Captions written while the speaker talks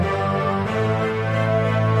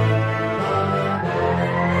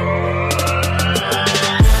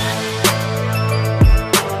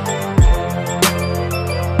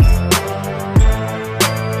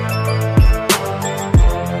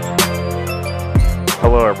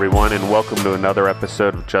Hello, everyone, and welcome to another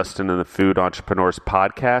episode of Justin and the Food Entrepreneurs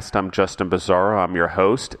Podcast. I'm Justin Bizzarro. I'm your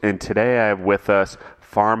host, and today I have with us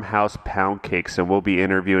Farmhouse Pound Cakes, and we'll be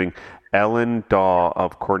interviewing Ellen Daw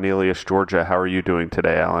of Cornelius, Georgia. How are you doing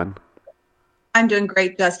today, Ellen? I'm doing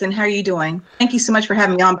great, Justin. How are you doing? Thank you so much for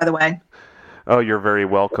having me on, by the way. Oh, you're very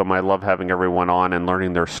welcome. I love having everyone on and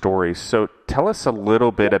learning their stories. So tell us a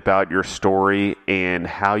little bit about your story and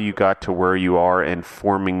how you got to where you are and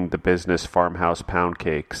forming the business Farmhouse Pound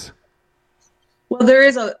Cakes. Well, there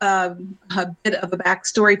is a bit of a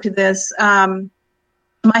backstory to this. My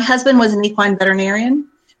husband was an equine veterinarian.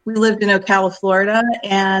 We lived in Ocala, Florida,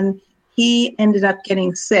 and he ended up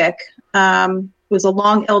getting sick. It was a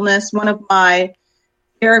long illness. One of my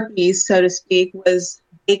therapies, so to speak, was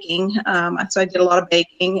baking. So I did a lot of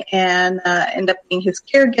baking and ended up being his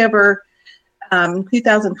caregiver. In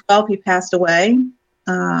 2012, he passed away,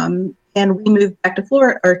 and we moved back to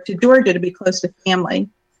Florida or to Georgia to be close to family.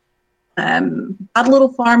 Bought a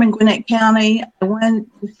little farm in Gwinnett County. I was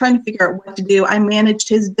trying to figure out what to do. I managed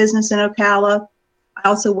his business in Ocala. I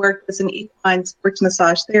also worked as an equine sports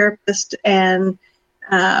massage therapist, and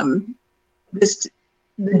the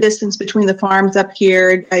distance between the farms up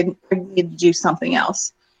here, I needed to do something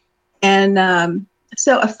else. And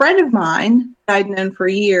so a friend of mine that I'd known for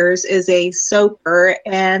years is a soaper,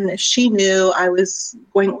 and she knew I was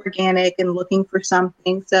going organic and looking for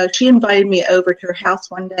something. So she invited me over to her house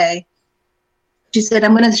one day. She said,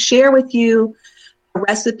 I'm going to share with you a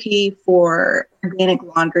recipe for organic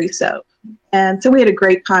laundry soap. And so we had a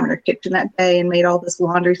great time in her kitchen that day and made all this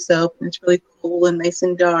laundry soap, and it's really cool in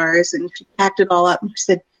mason jars. And she packed it all up and she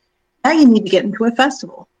said, now you need to get into a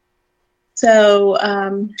festival. So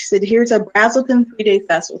she said, here's a Brazelton 3-day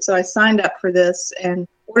festival. So I signed up for this and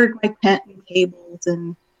ordered my tent and tables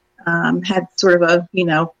and had sort of a,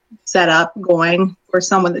 setup going for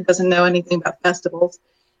someone that doesn't know anything about festivals.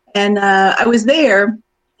 And I was there,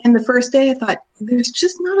 and the first day I thought, there's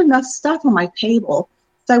just not enough stuff on my table.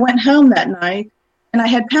 So I went home that night, and I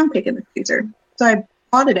had pound cake in the freezer. So I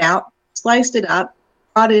bought it out, sliced it up,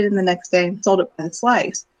 brought it in the next day, and sold it by the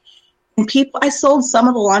slice. And I sold some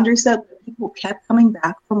of the laundry soap, but people kept coming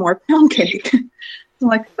back for more pound cake. I'm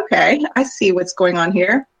like, okay, I see what's going on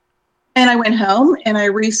here. And I went home and I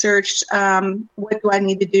researched what do I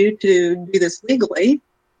need to do this legally.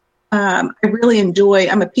 I really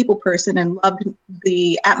I'm a people person and loved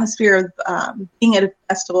the atmosphere of being at a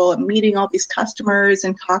festival and meeting all these customers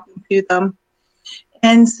and talking to them.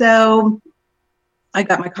 And so I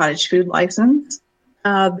got my cottage food license.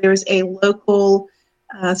 There's a local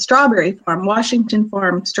strawberry farm, Washington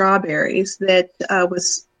Farm Strawberries, that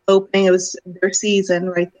was opening. It was their season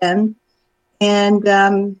right then.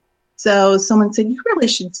 And so someone said, you really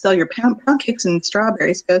should sell your pound cakes and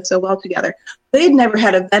strawberries go so well together. They had never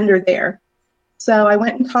had a vendor there. So I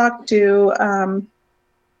went and talked to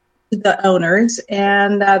the owners,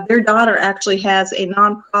 and their daughter actually has a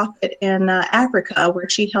nonprofit in Africa where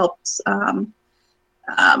she helps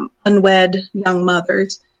unwed young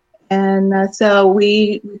mothers. And so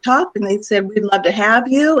we talked, and they said, we'd love to have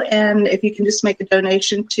you, and if you can just make a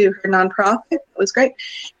donation to her nonprofit, it was great.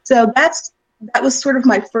 So that was sort of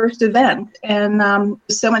my first event, and it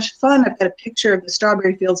was so much fun. I've got a picture of the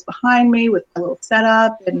strawberry fields behind me with my little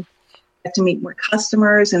setup, and got to meet more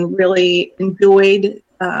customers and really enjoyed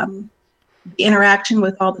the interaction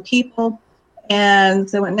with all the people. And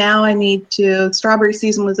so now strawberry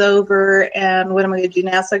season was over, and what am I going to do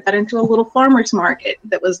now? So I got into a little farmer's market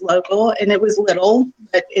that was local, and it was little,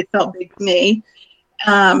 but it felt big to me.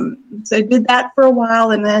 So I did that for a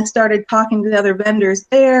while, and then I started talking to the other vendors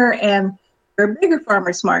there, and there are bigger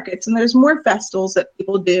farmers markets, and there's more festivals that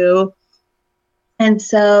people do. And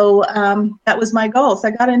so that was my goal. So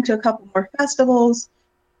I got into a couple more festivals,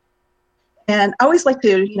 and I always like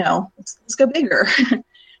to, let's go bigger.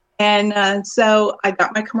 And so I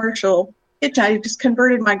got my commercial kitchen. I just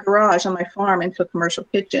converted my garage on my farm into a commercial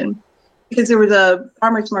kitchen because there was a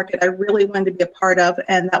farmer's market I really wanted to be a part of,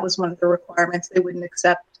 and that was one of the requirements. They wouldn't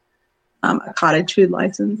accept a cottage food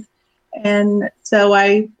license. And so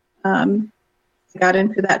I got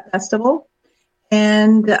into that festival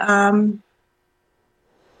and into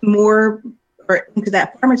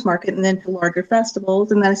that farmer's market and then to larger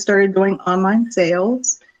festivals. And then I started doing online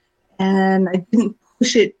sales, and I didn't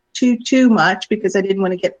push it too much because I didn't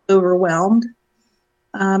want to get overwhelmed.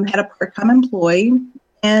 Had a part-time employee,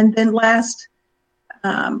 and then last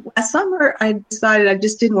summer I decided I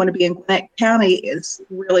just didn't want to be in Gwinnett County. Is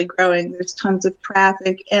really growing. There's tons of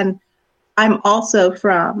traffic, and I'm also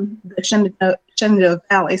from the Shenandoah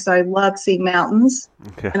Valley, so I love seeing mountains.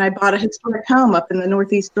 Okay. And I bought a historic home up in the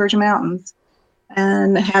Northeast Georgia mountains.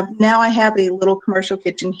 and I have a little commercial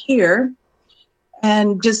kitchen here.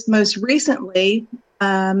 And just most recently,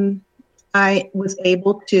 I was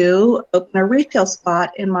able to open a retail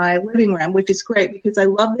spot in my living room, which is great because I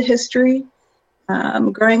love the history.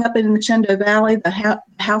 Growing up in the Shenandoah Valley, the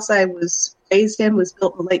house I was raised in was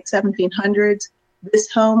built in the late 1700s.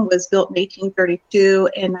 This home was built in 1832,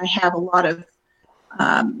 and I have a lot of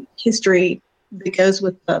history that goes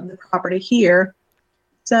with the property here.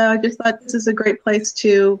 So I just thought this is a great place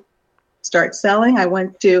to start selling. I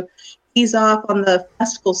went to ease off on the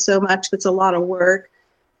festival so much. That's a lot of work.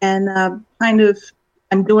 And I'm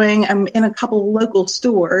in a couple of local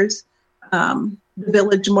stores, the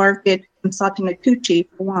Village Market in Sawtooth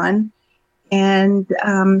for one. And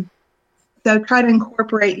so I try to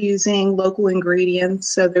incorporate using local ingredients.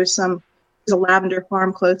 So there's a lavender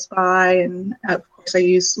farm close by. And of course I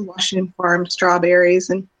use Washington Farm strawberries,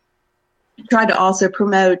 and try to also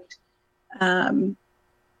promote Georgia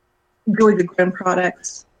grown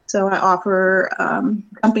products. So I offer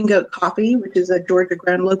Jumping Goat Coffee, which is a Georgia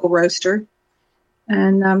grown local roaster.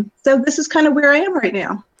 And so this is kind of where I am right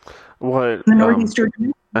now. What? In the Northeast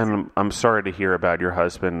Georgia. And I'm sorry to hear about your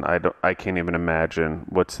husband. I can't even imagine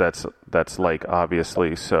what's that's like,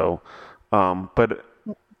 obviously. So,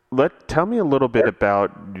 but tell me a little bit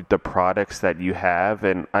about the products that you have,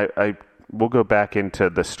 and we'll go back into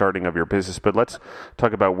the starting of your business, but let's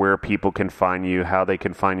talk about where people can find you, how they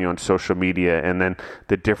can find you on social media, and then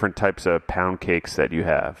the different types of pound cakes that you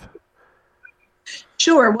have.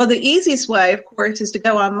 Sure. Well, the easiest way, of course, is to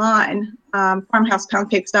go online,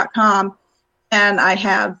 farmhousepoundcakes.com, and I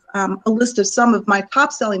have a list of some of my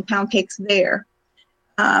top-selling pound cakes there.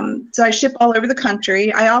 So I ship all over the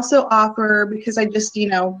country. I also offer, because I just,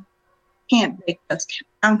 can't bake just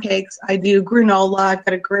pound cakes, I do granola. I've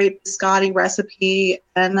got a great biscotti recipe,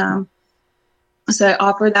 and so I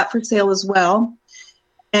offer that for sale as well.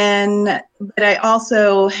 But I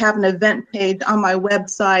also have an event page on my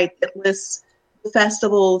website that lists the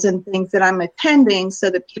festivals and things that I'm attending so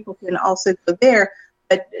that people can also go there.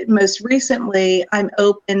 But most recently, I'm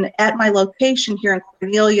open at my location here in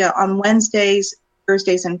Cornelia on Wednesdays,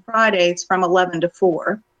 Thursdays, and Fridays from 11 to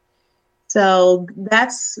 4. So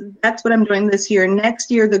that's what I'm doing this year. Next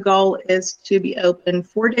year, the goal is to be open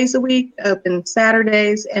 4 days a week, open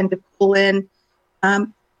Saturdays, and to pull in.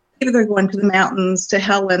 Either going to the mountains, to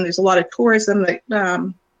Helen. There's a lot of tourism that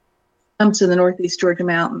comes to the Northeast Georgia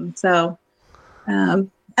mountains. So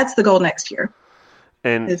that's the goal next year.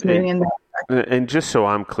 And just so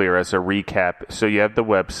I'm clear, as a recap, so you have the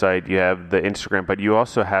website, you have the Instagram, but you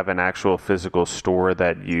also have an actual physical store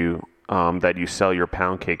that you sell your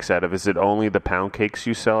pound cakes out of. Is it only the pound cakes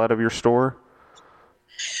you sell out of your store?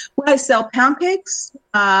 Well, I sell pound cakes,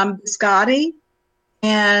 biscotti,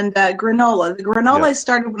 and granola. The granola I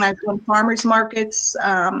started when I was doing farmers markets.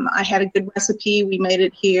 I had a good recipe. We made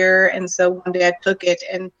it here, and so one day I took it,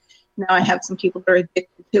 and now I have some people that are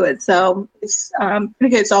addicted to it. So it's pretty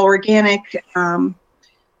good. It's all organic.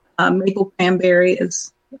 Maple cranberry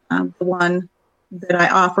is the one that I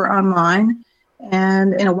offer online,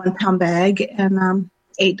 and in a 1 pound bag, and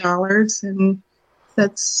 $8, and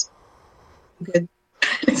that's good.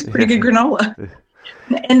 It's pretty good granola.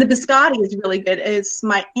 And the biscotti is really good. It's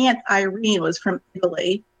my Aunt Irene was from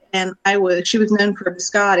Italy, and she was known for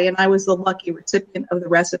biscotti, and I was the lucky recipient of the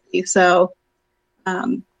recipe. So,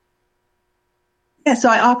 so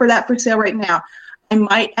I offer that for sale right now. I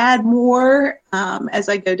might add more as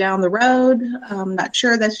I go down the road. I'm not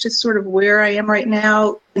sure. That's just sort of where I am right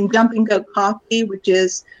now. And Jumping Goat Coffee, which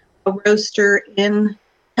is a roaster in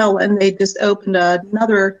Helen, they just opened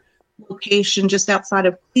another location just outside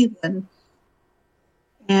of Cleveland.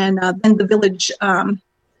 And then the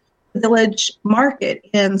Village Market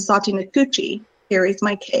in Sawtooth carries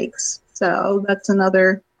my cakes. So that's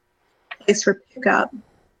another place for pickup.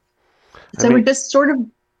 So we're just sort of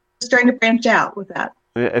starting to branch out with that.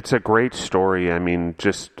 It's a great story. I mean,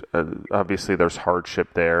 just obviously there's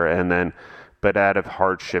hardship there, but out of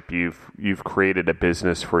hardship, you've created a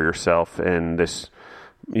business for yourself, and this,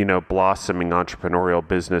 blossoming entrepreneurial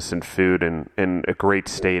business in food, and a great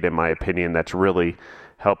state, in my opinion, that's really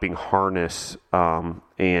helping harness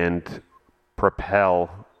and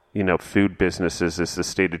propel, food businesses is the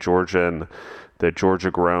state of Georgia and the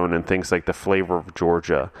Georgia grown and things like the flavor of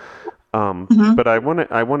Georgia. But I want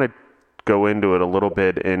to go into it a little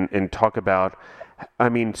bit and talk about,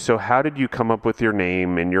 so how did you come up with your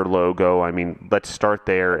name and your logo? Let's start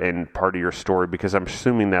there and part of your story, because I'm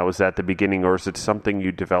assuming that was at the beginning, or is it something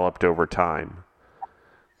you developed over time?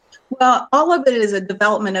 Well, all of it is a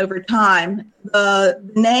development over time. The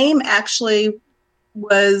name actually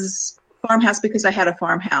was Farmhouse because I had a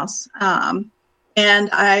farmhouse. And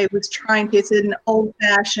I was trying to, it's an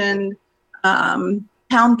old-fashioned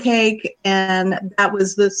pound cake, and that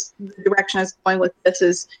was the direction I was going with this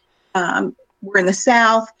is we're in the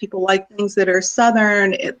South. People like things that are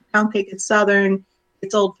Southern. Pound cake is Southern.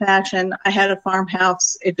 It's old-fashioned. I had a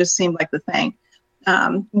farmhouse. It just seemed like the thing.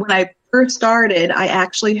 When I first started, I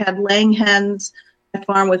actually had laying hens. My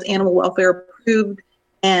farm was animal welfare approved,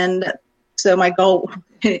 and so my goal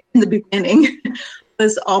in the beginning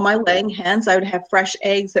was all my laying hens. I would have fresh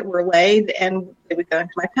eggs that were laid, and they would go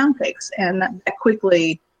into my pound cakes. And that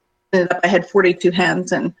quickly ended up, I had 42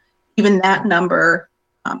 hens, and even that number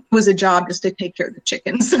was a job just to take care of the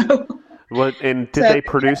chickens. So, did they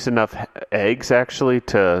produce enough eggs actually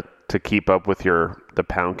to keep up with the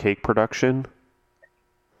pound cake production?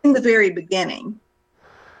 In the very beginning,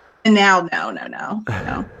 and now, no.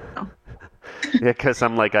 Yeah, because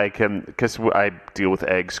I deal with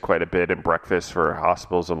eggs quite a bit in breakfast for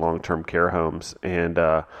hospitals and long-term care homes, and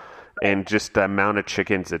just the amount of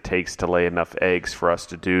chickens it takes to lay enough eggs for us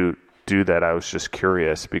to do that. I was just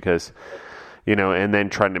curious because, and then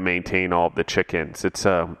trying to maintain all of the chickens. It's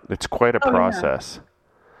quite a process.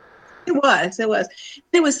 Yeah.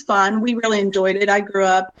 It was fun. We really enjoyed it. I grew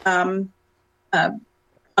up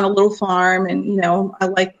on a little farm, and I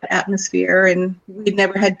like the atmosphere, and we'd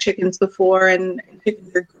never had chickens before, and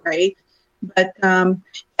chickens are great, but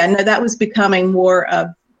that was becoming more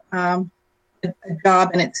of a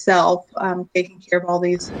job in itself, taking care of all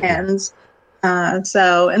these hens, and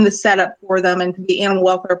the setup for them, and to be animal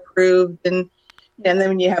welfare approved, and then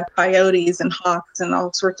when you have coyotes and hawks and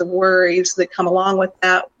all sorts of worries that come along with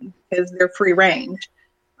that because they're free range.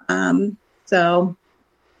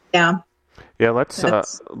 Yeah, let's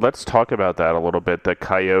talk about that a little bit, the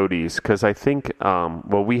coyotes, because I think,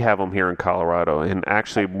 we have them here in Colorado, and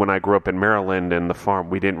actually when I grew up in Maryland and the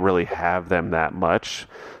farm, we didn't really have them that much,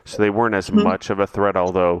 so they weren't as much of a threat,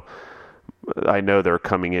 although I know they're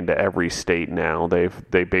coming into every state now.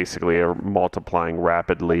 They basically are multiplying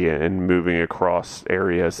rapidly and moving across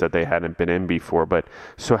areas that they hadn't been in before. But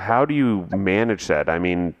so how do you manage that? I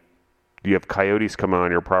mean, you have coyotes coming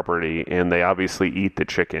on your property, and they obviously eat the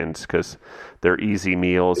chickens because they're easy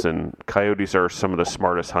meals, and coyotes are some of the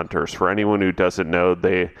smartest hunters. For anyone who doesn't know,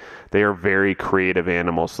 they are very creative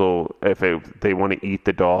animals. So if they want to eat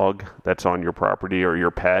the dog that's on your property or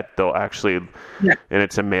your pet, they'll actually, and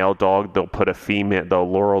it's a male dog, they'll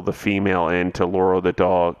lure the female in to lure the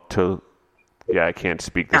dog to, I can't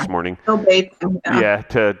speak this morning. Yeah,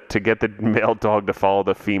 to get the male dog to follow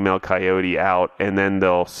the female coyote out, and then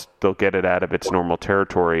they'll get it out of its normal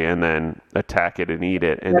territory and then attack it and eat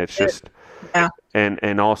it. And it's just,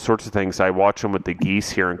 and all sorts of things. I watch them with the geese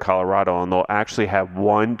here in Colorado, and they'll actually have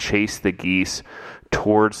one chase the geese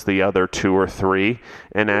towards the other two or three,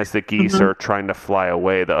 and as the geese are trying to fly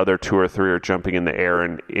away, the other two or three are jumping in the air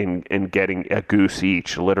and getting a goose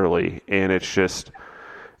each, literally. And it's just,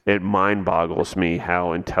 it mind boggles me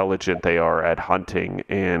how intelligent they are at hunting,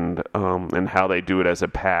 and how they do it as a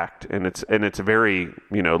pack, and it's very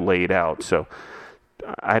laid out. So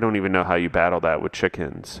I don't even know how you battle that with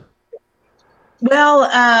chickens. Well,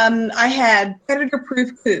 I had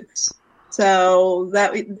predator-proof coops, so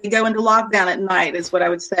that they go into lockdown at night is what I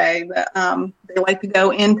would say. They like to go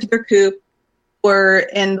into their coop, or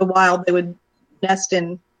in the wild they would roost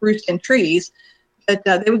in trees. But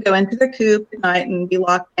they would go into their coop at night and be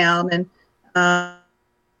locked down, and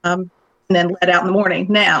then let out in the morning.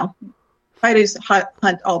 Now, coyotes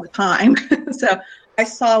hunt all the time, so I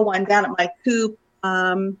saw one down at my coop,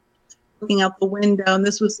 looking out the window, and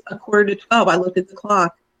this was 11:45. I looked at the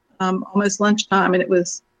clock, almost lunchtime, and it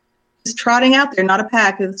was just trotting out there, not a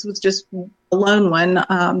pack. This was just a lone one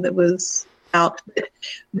that was out. But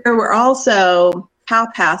there were also cow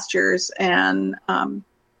pastures and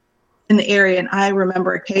in the area, and I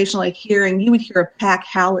remember occasionally you would hear a pack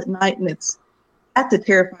howl at night, and that's a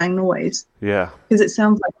terrifying noise. Yeah. Because it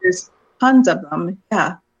sounds like there's tons of them.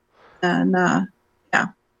 Yeah. And,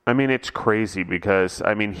 I mean, it's crazy because,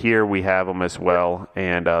 here we have them as well,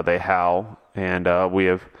 and they howl, and we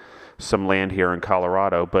have some land here in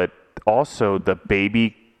Colorado, but also the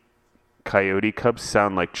baby coyote cubs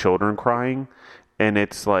sound like children crying, and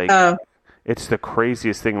it's like... It's the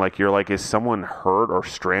craziest thing. Like, you're like, is someone hurt or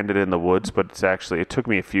stranded in the woods? But it took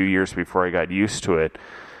me a few years before I got used to it.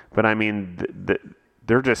 But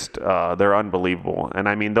they're just, they're unbelievable.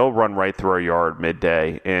 And they'll run right through our yard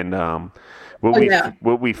midday. And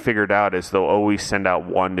what we figured out is they'll always send out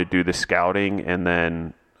one to do the scouting, and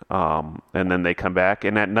then they come back.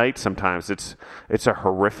 And at night, sometimes it's a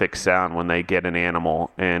horrific sound when they get an animal,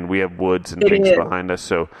 and we have woods and things behind us.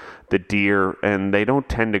 So the deer, and they don't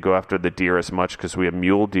tend to go after the deer as much because we have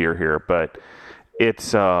mule deer here, but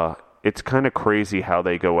it's kind of crazy how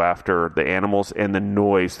they go after the animals and the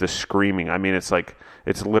noise, the screaming. I mean, it's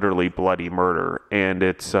literally bloody murder, and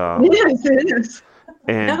it is.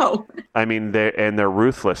 and No. I mean, they're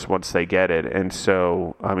ruthless once they get it. And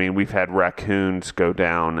so, I mean, we've had raccoons go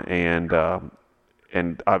down, and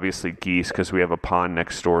obviously geese, because we have a pond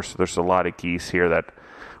next door. So there's a lot of geese here that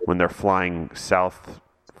when they're flying south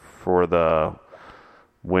for the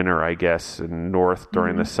winter, I guess, and north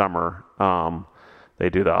during the summer, they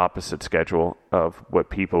do the opposite schedule of what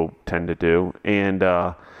people tend to do. And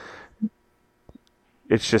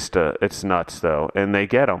it's just it's nuts though, and they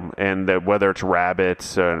get them, and whether it's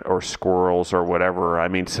rabbits or squirrels or whatever. I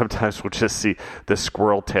mean, sometimes we'll just see the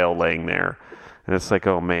squirrel tail laying there, and it's like,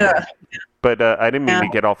 oh man. Yeah. But I didn't mean to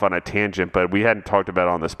get off on a tangent, but we hadn't talked about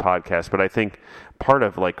it on this podcast. But I think part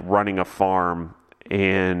of like running a farm,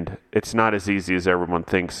 and it's not as easy as everyone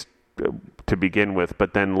thinks to begin with,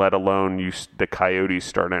 but then let alone the coyotes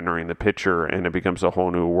start entering the picture, and it becomes a whole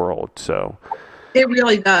new world. So It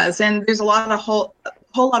really does, and there's a whole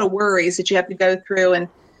lot of worries that you have to go through. And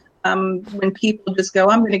when people just go,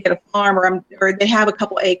 I'm going to get a farm, or they have a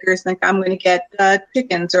couple acres, think I'm going to get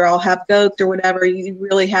chickens, or I'll have goats, or whatever. You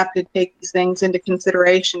really have to take these things into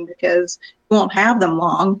consideration because you won't have them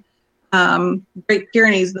long. Great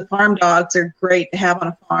Pyrenees, the farm dogs are great to have on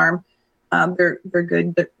a farm. They're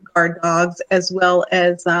good guard dogs, as well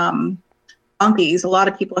as donkeys. A lot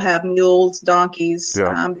of people have mules, donkeys,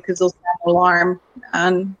 because those have an alarm,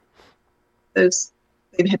 and those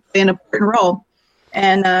they play an important role,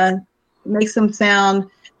 and it makes them sound.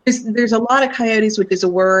 There's a lot of coyotes, which is a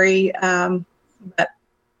worry, but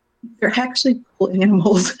they're actually cool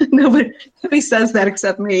animals. Nobody says that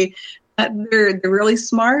except me. They're really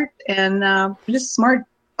smart, and just smart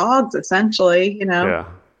dogs, essentially. Yeah.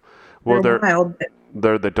 Well, they're wild,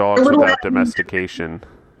 they're the dogs without domestication,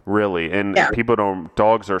 really. And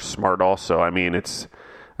dogs are smart also. I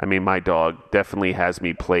mean, my dog definitely has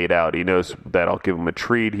me played out. He knows that I'll give him a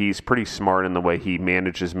treat. He's pretty smart in the way he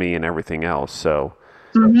manages me and everything else. So,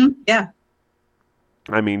 yeah.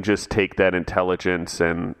 I mean, just take that intelligence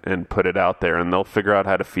and put it out there, and they'll figure out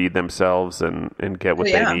how to feed themselves and get what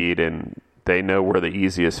they need. And they know where the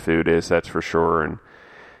easiest food is, that's for sure. And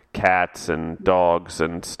cats and dogs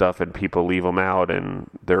and stuff, and people leave them out, and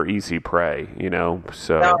they're easy prey,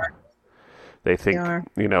 So they think,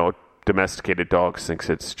 domesticated dogs thinks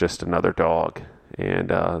it's just another dog, and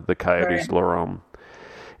the coyotes lure them.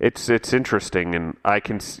 It's interesting, and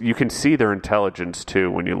you can see their intelligence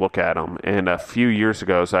too when you look at them. And a few years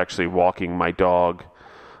ago, I was actually walking my dog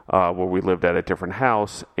where we lived at a different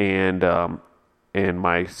house, and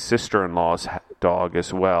my sister-in-law's dog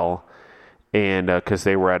as well. And because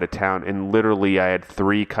they were out of town, and literally I had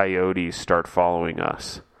 3 coyotes start following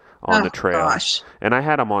us on the trail. Gosh. And I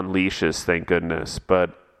had them on leashes, thank goodness.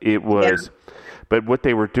 But it was, but what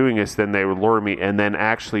they were doing is then they would lure me, and then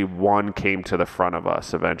actually one came to the front of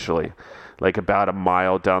us eventually, like about a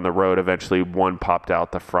mile down the road. Eventually one popped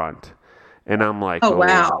out the front, and I'm like,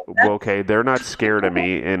 wow, well, okay, they're not scared of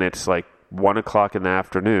me, and it's like 1:00 in the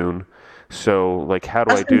afternoon. So, like, how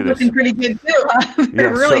do I do this? Looking pretty good too, huh?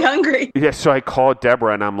 They're really hungry. Yeah, so I called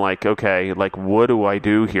Deborah, and I'm like, okay, like, what do I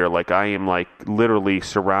do here? Like, I am, like, literally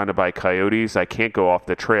surrounded by coyotes. I can't go off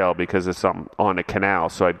the trail because it's on a canal,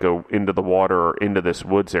 so I'd go into the water or into this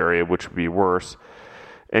woods area, which would be worse.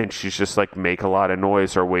 And she's just like, make a lot of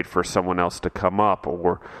noise or wait for someone else to come up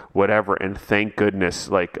or whatever. And thank goodness,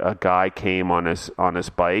 like, a guy came on his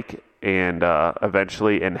bike and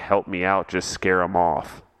eventually and helped me out, just scare him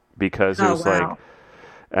off. Because it was like,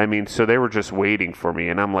 I mean, so they were just waiting for me.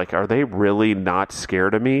 And I'm like, are they really not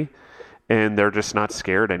scared of me? And they're just not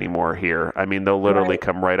scared anymore here. I mean, they'll literally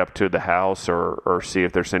come right up to the house or see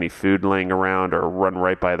if there's any food laying around or run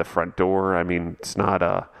right by the front door. I mean,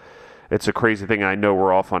 it's a crazy thing. I know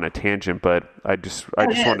we're off on a tangent, but I just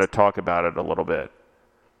wanted to talk about it a little bit.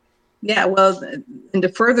 Yeah, well, and to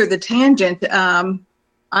further the tangent,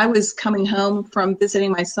 I was coming home from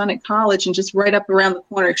visiting my son at college, and just right up around the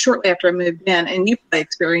corner, shortly after I moved in, and you probably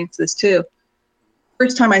experienced this too.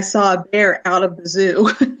 First time I saw a bear out of the zoo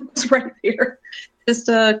was right there, just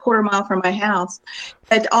a quarter mile from my house.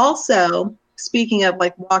 And also, speaking of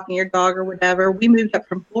like walking your dog or whatever, we moved up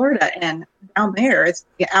from Florida, and down there it's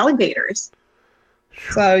alligators.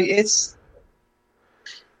 So yes,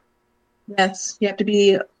 you have to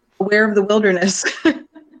be aware of the wilderness.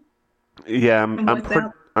 Yeah,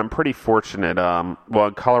 I'm pretty fortunate. Well,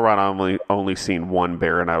 in Colorado, I've only seen one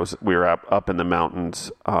bear, and we were up in the mountains.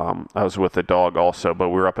 I was with a dog also, but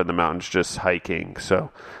we were up in the mountains just hiking. So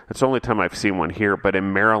it's the only time I've seen one here. But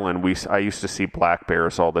in Maryland, I used to see black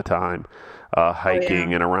bears all the time.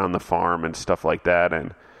 hiking and around the farm and stuff like that.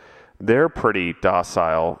 And they're pretty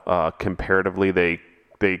docile comparatively. They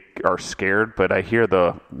are scared, but I hear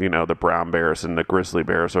the brown bears and the grizzly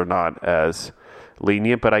bears are not as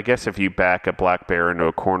lenient. But I guess if you back a black bear into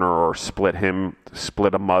a corner or split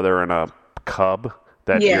a mother and a cub,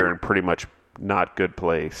 that you're in pretty much not good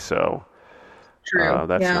place. So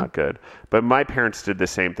that's not good. But my parents did the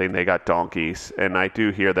same thing. They got donkeys, and I do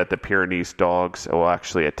hear that the Pyrenees dogs will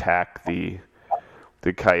actually attack the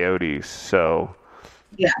coyotes. So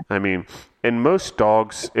I mean, and most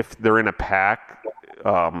dogs, if they're in a pack,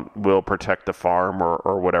 will protect the farm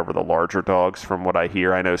or whatever, the larger dogs, from what I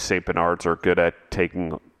hear. I know St. Bernards are good at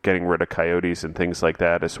getting rid of coyotes and things like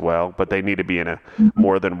that as well, but they need to be in a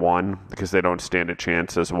more than one because they don't stand a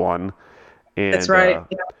chance as one. And, that's right.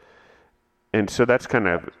 And so that's kind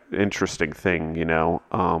of interesting thing,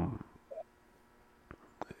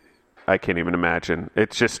 I can't even imagine.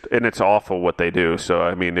 It's just, and it's awful what they do. So,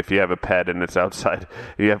 I mean, if you have a pet and it's outside,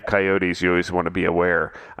 you have coyotes, you always want to be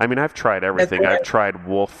aware. I mean, I've tried everything. I've tried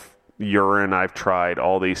wolf urine. I've tried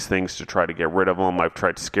all these things to try to get rid of them. I've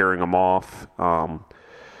tried scaring them off.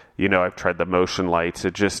 I've tried the motion lights.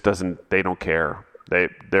 It just doesn't, they don't care. They're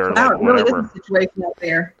like, whatever. Really is a situation out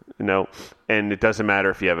there. And it doesn't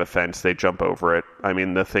matter if you have a fence, they jump over it. I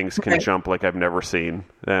mean, the things can jump like I've never seen.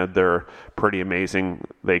 They're pretty amazing.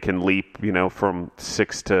 They can leap, from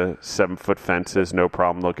 6 to 7 foot fences, no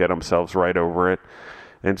problem. They'll get themselves right over it.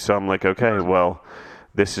 And so I'm like, okay, well,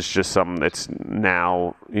 this is just something that's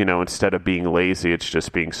now, instead of being lazy, it's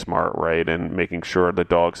just being smart, right? And making sure the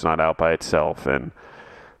dog's not out by itself and,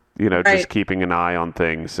 just keeping an eye on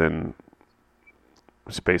things. And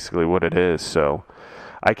it's basically what it is. So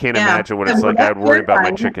I can't imagine what it's like. I'd worry about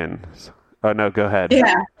my chickens. Oh, no, go ahead.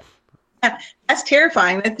 Yeah. That's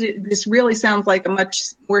terrifying. This really sounds like a much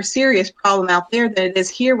more serious problem out there than it is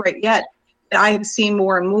here right yet. That I have seen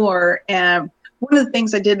more and more. And one of the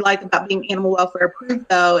things I did like about being animal welfare approved,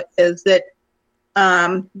 though, is that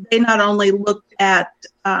they not only looked at,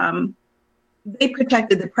 they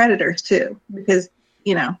protected the predators too, because,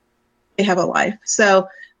 they have a life. So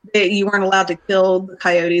you weren't allowed to kill the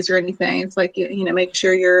coyotes or anything. It's like, make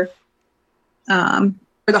sure you're, or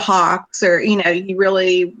the hawks, or, you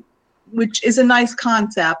really, which is a nice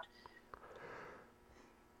concept.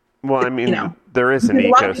 Well, I mean, there is an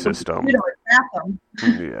ecosystem.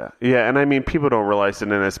 Yeah. And I mean, people don't realize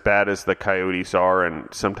it, and as bad as the coyotes are, and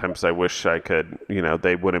sometimes I wish I could,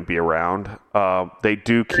 they wouldn't be around. They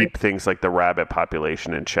do keep things like the rabbit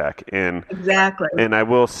population in check. And exactly. And I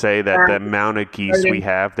will say that the amount of geese we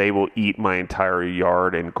have, they will eat my entire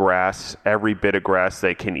yard, and grass, every bit of grass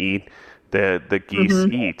they can eat, the geese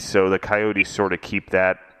eat. So the coyotes sort of keep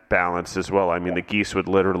that balance as well. I mean, the geese would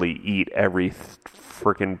literally eat every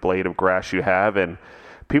freaking blade of grass you have, and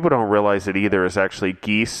people don't realize it either. Is actually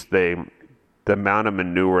geese, the amount of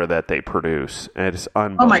manure that they produce, and it's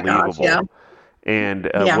unbelievable. Oh my gosh, yeah. And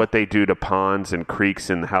what they do to ponds and creeks,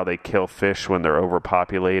 and how they kill fish when they're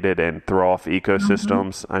overpopulated and throw off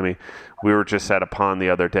ecosystems. I mean, we were just at a pond the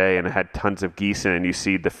other day, and it had tons of geese in it, and you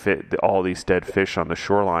see all these dead fish on the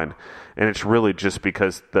shoreline, and it's really just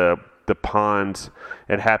because the ponds,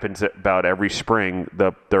 it happens about every spring,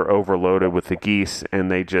 they're overloaded with the geese,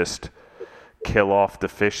 and they just kill off the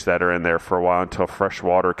fish that are in there for a while until fresh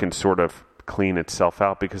water can sort of clean itself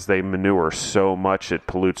out, because they manure so much, it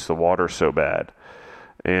pollutes the water so bad.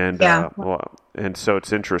 And and so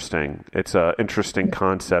it's interesting. It's an interesting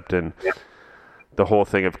concept, and the whole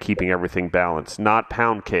thing of keeping everything balanced. Not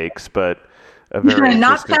pound cakes, but a very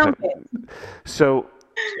not pound cakes. So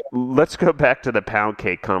let's go back to the pound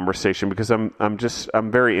cake conversation, because I'm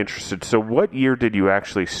very interested. So what year did you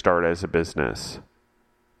actually start as a business?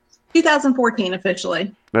 2014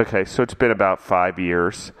 officially. Okay, so it's been about 5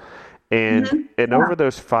 years. And over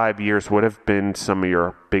those 5 years, what have been some of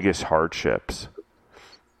your biggest hardships?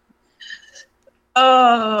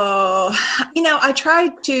 Oh, I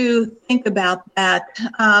tried to think about that.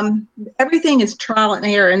 Everything is trial and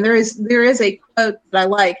error, and there is a quote that I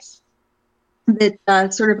like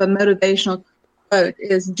that sort of a motivational quote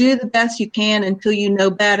is, do the best you can until you know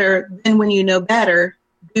better. Then when you know better,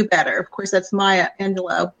 do better. Of course, that's Maya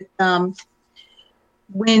Angelou.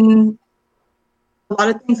 When a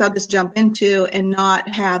lot of things I'll just jump into and not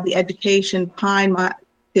have the education behind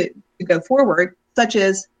to go forward, such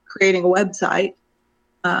as creating a website.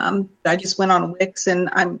 I just went on Wix, and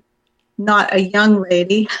I'm not a young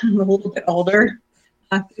lady. I'm a little bit older.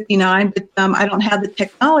 I'm 59, but I don't have the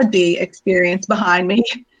technology experience behind me.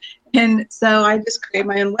 And so I just created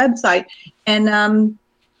my own website. And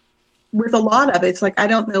with a lot of it, it's like, I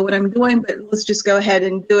don't know what I'm doing, but let's just go ahead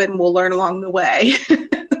and do it and we'll learn along the way.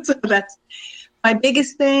 So that's my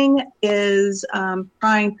biggest thing is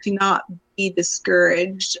trying to not be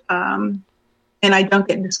discouraged. And I don't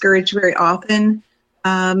get discouraged very often.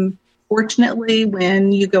 Fortunately,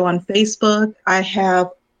 when you go on Facebook, I have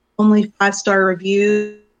only 5-star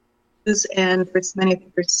reviews, and there's many, I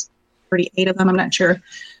think there's 38 of them, I'm not sure.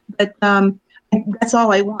 But that's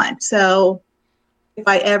all I want. So if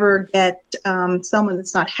I ever get someone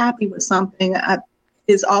that's not happy with something, it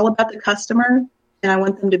is all about the customer, and I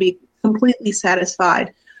want them to be completely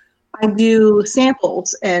satisfied. I do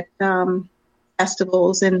samples at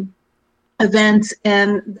festivals and events,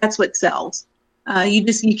 and that's what sells.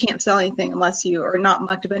 You can't sell anything unless you, or not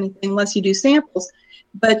much of anything unless you do samples.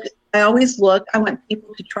 But I always look, I want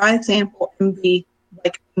people to try a sample and be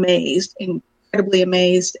like amazed, incredibly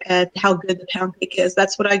amazed at how good the pound cake is.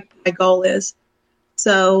 That's what my goal is.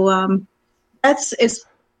 So that's as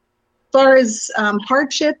far as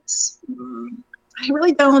hardships. I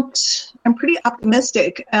really don't. I'm pretty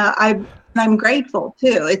optimistic. I'm grateful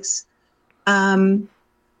too. It's I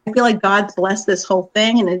feel like God's blessed this whole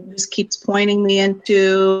thing, and it just keeps pointing me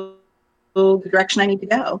into the direction I need to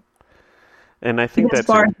go. And I think as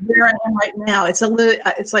far as where I am right now, it's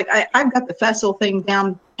like I've got the festival thing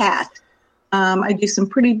down pat. I do some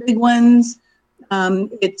pretty big ones.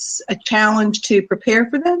 It's a challenge to prepare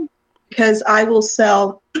for them because I will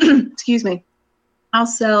sell, excuse me, I'll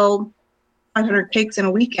sell 500 cakes in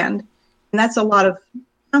a weekend. And that's a lot of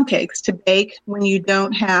pound cakes to bake when you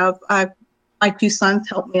don't have, my 2 sons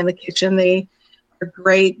help me in the kitchen. They are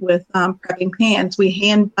great with prepping pans. We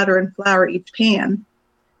hand butter and flour each pan.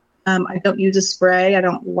 I don't use a spray. I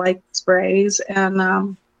don't like sprays.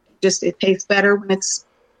 And it tastes better when it's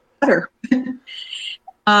butter.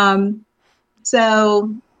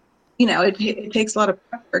 So, it takes a lot of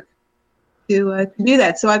prep work to do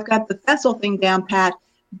that. So I've got the festival thing down pat,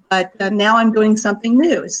 but now I'm doing something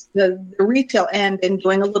new. It's the retail end and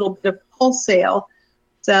doing a little bit of wholesale.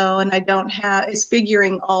 So, and it's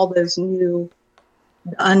figuring all those new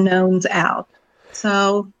unknowns out.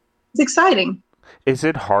 So it's exciting. Is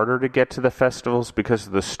it harder to get to the festivals because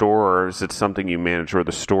of the store, or is it something you manage where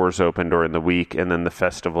the store's open during the week and then the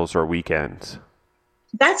festivals are weekends?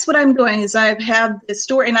 That's what I'm doing is I have this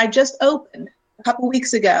store, and I just opened a couple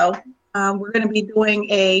weeks ago. We're going to be doing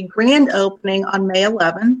a grand opening on May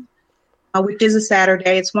 11th, which is a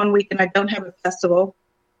Saturday. It's one week, and I don't have a festival.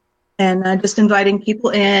 And just inviting people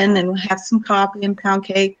in, and we'll have some coffee and pound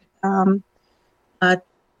cake to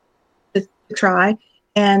try.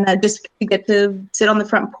 And just to get to sit on the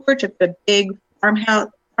front porch at the big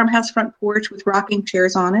farmhouse front porch with rocking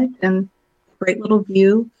chairs on it, and a great little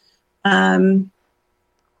view. Yeah.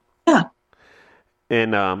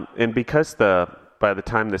 And because by the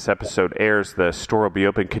time this episode airs, the store will be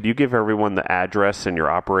open, could you give everyone the address and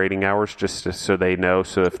your operating hours just so they know,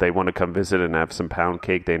 so if they want to come visit and have some pound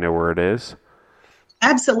cake, they know where it is?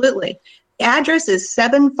 Absolutely. The address is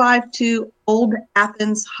 752 Old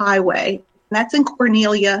Athens Highway, and that's in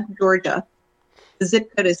Cornelia, Georgia. The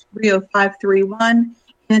zip code is 30531, and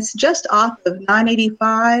it's just off of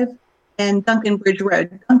 985 and Duncan Bridge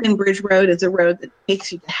Road. Duncan Bridge Road is a road that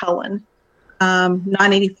takes you to Helen.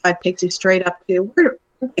 985 takes you straight up to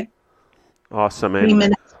awesome. 3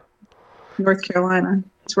 minutes, North Carolina.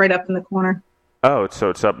 It's right up in the corner. Oh,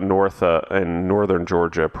 so it's up north in northern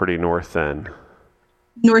Georgia, pretty north then.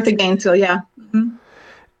 North of Gainesville, yeah. Mm-hmm.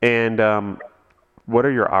 And what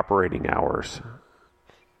are your operating hours?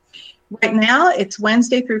 Right now, it's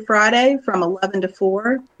Wednesday through Friday from 11 to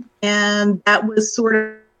 4. And that was sort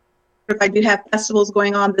of, I do have festivals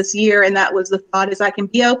going on this year, and that was the thought is I can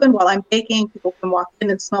be open while I'm baking. People can walk in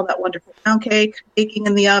and smell that wonderful pound cake baking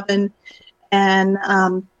in the oven, and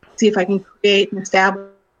see if I can create and establish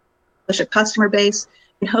a customer base,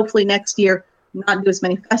 and hopefully next year not do as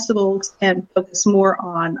many festivals and focus more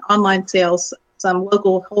on online sales, some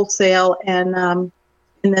local wholesale, and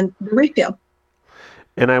then the retail.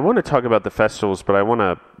 And I want to talk about the festivals, but I want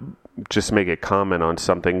to just make a comment on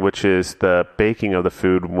something, which is the baking of the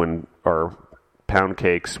food or pound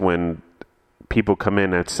cakes when people come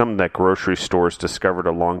in. It's something that grocery stores discovered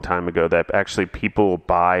a long time ago, that actually people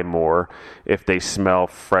buy more if they smell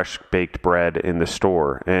fresh baked bread in the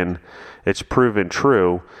store. And it's proven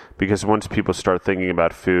true because once people start thinking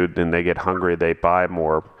about food and they get hungry, they buy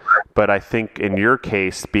more. But I think in your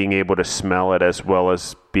case, being able to smell it as well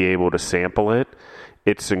as be able to sample it,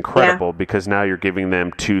 it's incredible because now you're giving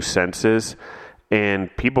them 2 senses.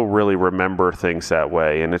 And people really remember things that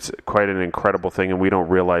way. And it's quite an incredible thing. And we don't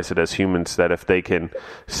realize it as humans that if they can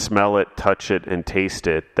smell it, touch it, and taste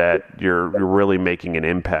it, that you're really making an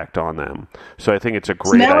impact on them. So I think it's a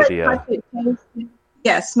great idea.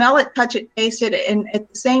 Smell it, touch it, taste it. And at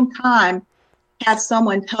the same time, have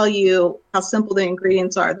someone tell you how simple the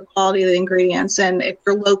ingredients are, the quality of the ingredients, and if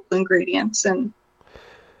they're local ingredients and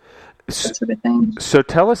that sort of thing. So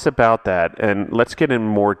tell us about that, and let's get in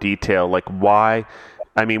more detail, like why.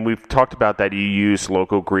 I mean, we've talked about that you use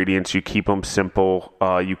local ingredients, you keep them simple,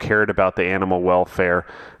 you cared about the animal welfare.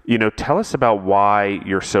 Tell us about why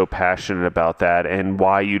you're so passionate about that and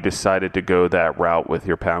why you decided to go that route with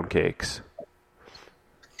your pound cakes.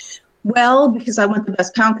 Well, because I want the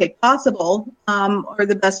best pound cake possible, or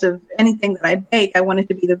the best of anything that I bake. I want it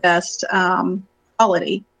to be the best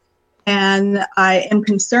quality. And I am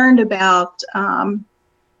concerned about,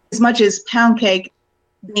 as much as pound cake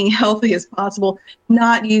being healthy as possible,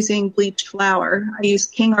 not using bleached flour. I use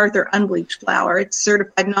King Arthur unbleached flour. It's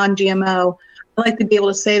certified non-GMO. I like to be able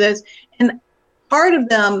to say this. And part of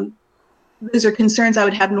them, those are concerns I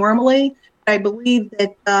would have normally. But I believe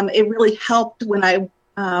that it really helped when I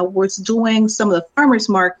was doing some of the farmers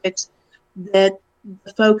markets, that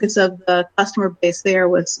the focus of the customer base there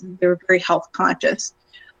was they were very health conscious.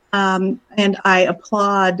 And I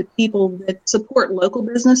applaud people that support local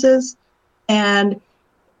businesses. And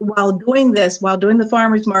while doing the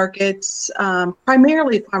farmers markets,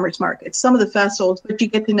 primarily farmers markets, some of the festivals, but you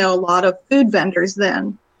get to know a lot of food vendors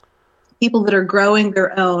then, people that are growing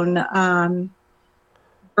their own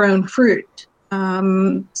fruit.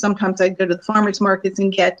 Sometimes I go to the farmers markets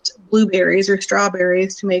and get blueberries or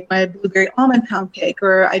strawberries to make my blueberry almond pound cake,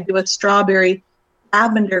 or I do a strawberry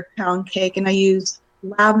lavender pound cake, and I use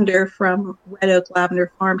lavender from Red Oak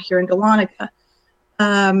Lavender Farm here in Dahlonega.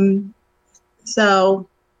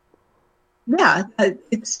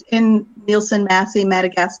 It's in Nielsen, Massey,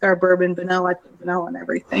 Madagascar, bourbon, vanilla. I put vanilla in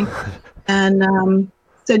everything. And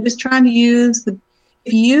so just trying to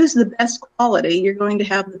if you use the best quality, you're going to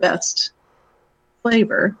have the best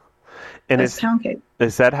flavor. And pound cake.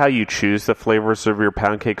 Is that how you choose the flavors of your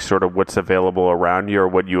pound cake, sort of what's available around you, or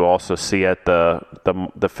what you also see at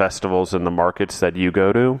the festivals and the markets that you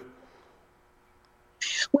go to?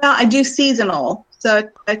 Well, I do seasonal. So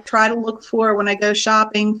I try to look for, when I go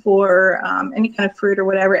shopping for any kind of fruit or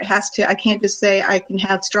whatever, I can't just say I can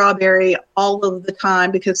have strawberry all of the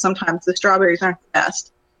time, because sometimes the strawberries aren't the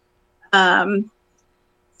best. And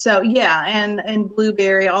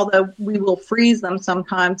blueberry, although we will freeze them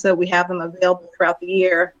sometimes, so we have them available throughout the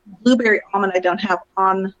year. Blueberry almond I don't have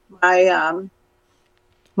on my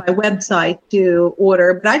my website to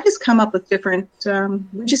order, but I just come up with different.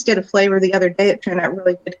 We just did a flavor the other day. It turned out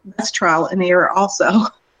really good. That's trial and error also.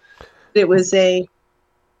 It was a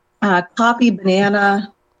coffee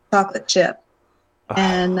banana chocolate chip,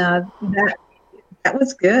 and that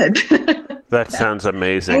was good. That sounds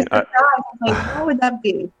amazing. What would that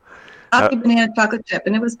be? Coffee banana chocolate chip,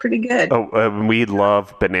 and it was pretty good. We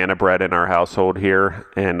love banana bread in our household here,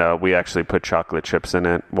 and we actually put chocolate chips in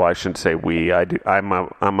it. Well, I shouldn't say we. I do.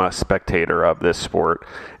 I'm a spectator of this sport,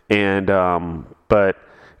 and but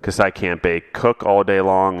because I can't cook all day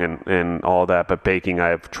long and all that, but baking I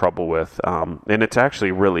have trouble with. And it's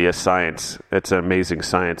actually really a science. It's an amazing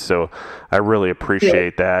science. So I really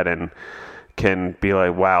appreciate that, and can be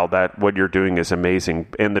like, wow, that what you're doing is amazing.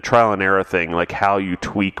 And the trial and error thing, like how you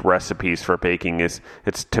tweak recipes for baking, it's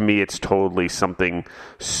to me, it's totally something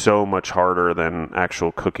so much harder than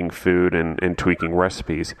actual cooking food and tweaking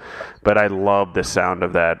recipes. But I love the sound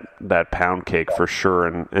of that pound cake for sure.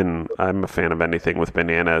 And I'm a fan of anything with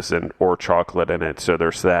bananas or chocolate in it. So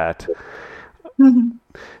there's that. Mm-hmm.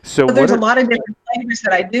 So there's a lot of different flavors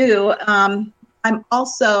that I do. I'm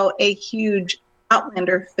also a huge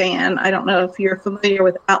Outlander fan. I don't know if you're familiar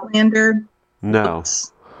with Outlander. No.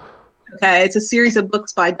 Books. Okay, it's a series of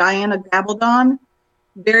books by Diana Gabaldon.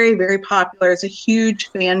 Very, very popular. It's a huge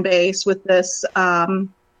fan base with this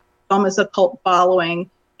almost a cult following.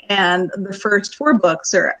 And the first 4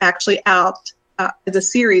 books are actually out as a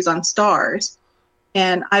series on Stars.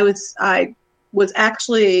 And I was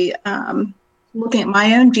actually looking at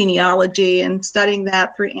my own genealogy and studying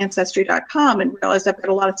that through Ancestry.com, and realized I've got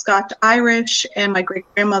a lot of Scotch-Irish, and my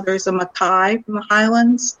great-grandmother is a Mackay from the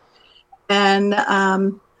Highlands. And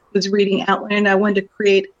was reading Outlander, and I wanted to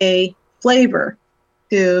create a flavor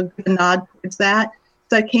to give a nod towards that.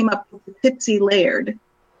 So I came up with the Tipsy Laird,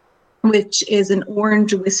 which is an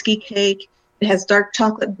orange whiskey cake. It has dark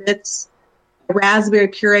chocolate bits, raspberry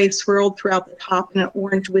puree swirled throughout the top, and an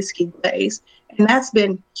orange whiskey glaze. And that's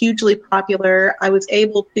been hugely popular. I was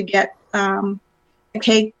able to get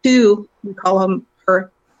cake to, we call him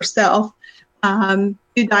herself, to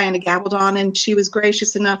Diana Gabaldon, and she was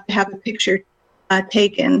gracious enough to have a picture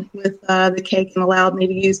taken with the cake and allowed me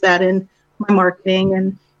to use that in my marketing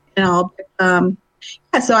and all.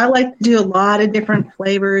 So I like to do a lot of different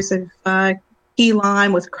flavors of key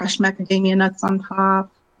lime with crushed macadamia nuts on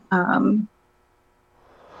top.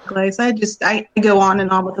 Glaze. I go on and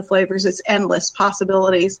on with the flavors. It's endless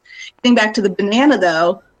possibilities. Getting back to the banana,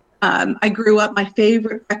 though, I grew up, my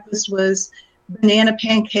favorite breakfast was banana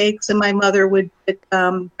pancakes, and my mother would put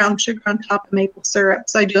brown sugar on top of maple syrup.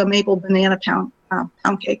 So I do a maple banana pound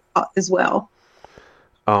cake as well.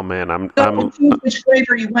 Oh man, which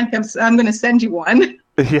flavor you want? I'm going to send you one.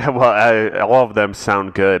 Yeah, well, all of them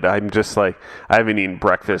sound good. I'm just like, I haven't eaten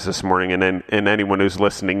breakfast this morning, and anyone who's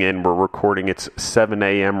listening in, we're recording. It's 7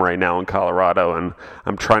 a.m. right now in Colorado, and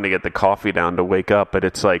I'm trying to get the coffee down to wake up. But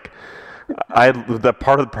it's like, the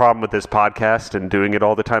part of the problem with this podcast and doing it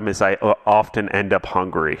all the time is I often end up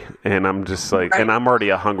hungry, and I'm just like, right. And I'm already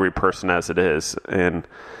a hungry person as it is, and.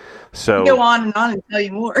 So go on and tell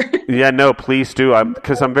you more. Yeah, no, please do.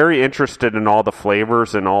 Because I'm very interested in all the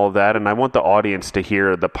flavors and all of that, and I want the audience to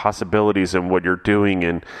hear the possibilities in what you're doing,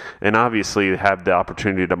 and obviously have the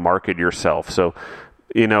opportunity to market yourself. So,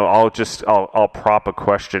 I'll prop a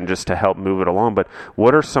question just to help move it along. But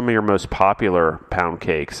what are some of your most popular pound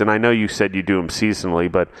cakes? And I know you said you do them seasonally,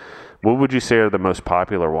 but what would you say are the most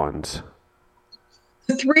popular ones?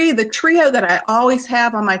 The trio that I always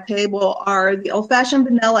have on my table are the old-fashioned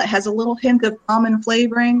vanilla. It has a little hint of almond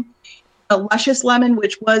flavoring, a luscious lemon,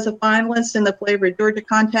 which was a finalist in the Flavor Georgia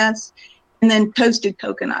contest, and then toasted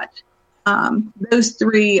coconut. Those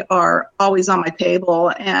three are always on my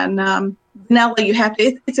table. And vanilla,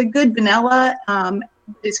 it's a good vanilla.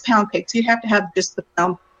 It's pound cake, so you have to have just the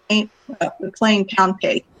plain pound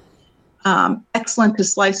cake. Excellent to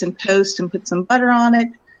slice and toast and put some butter on it.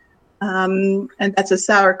 And that's a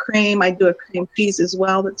sour cream. I do a cream cheese as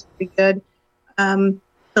well. That's pretty good. The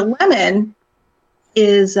lemon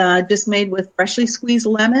is just made with freshly squeezed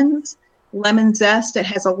lemons, lemon zest. It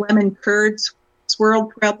has a lemon curd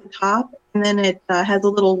swirled throughout the top, and then it has a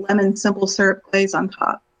little lemon simple syrup glaze on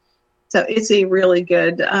top. So it's a really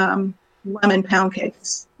good lemon pound cake.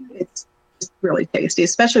 It's just really tasty,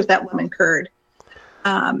 especially with that lemon curd.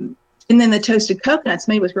 And then the toasted coconut's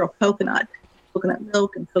made with real coconut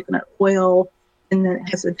milk and coconut oil, and then it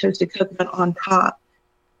has the toasted coconut on top.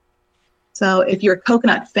 So if you're a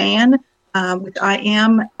coconut fan, which I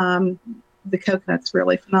am, the coconut's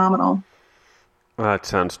really phenomenal. That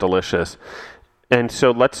sounds delicious. And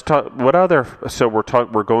so let's talk.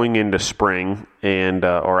 We're going into spring, and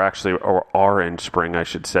or are in spring, I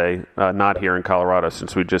should say. Not here in Colorado,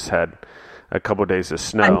 since we just had a couple of days of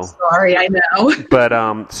snow. I'm sorry, I know. But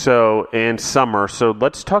and summer. So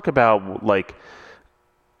let's talk about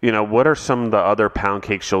what are some of the other pound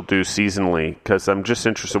cakes you'll do seasonally? Because I'm just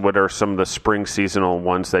interested. What are some of the spring seasonal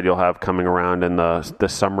ones that you'll have coming around, and the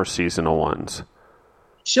summer seasonal ones?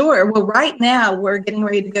 Sure. Well, right now we're getting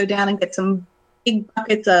ready to go down and get some big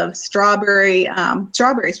buckets of strawberries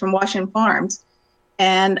from Washington Farms,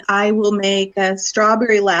 and I will make a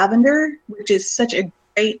strawberry lavender, which is such a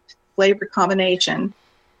great flavor combination.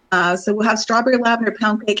 So we'll have strawberry lavender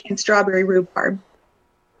pound cake and strawberry rhubarb.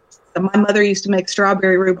 So my mother used to make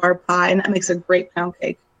strawberry rhubarb pie, and that makes a great pound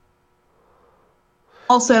cake.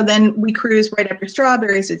 Also, then we cruise right after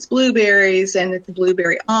strawberries. It's blueberries, and it's a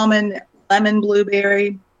blueberry almond, lemon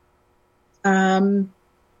blueberry.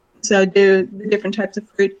 So do the different types of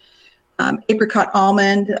fruit. Apricot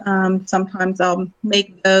almond, sometimes I'll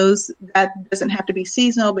make those. That doesn't have to be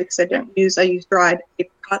seasonal because I use dried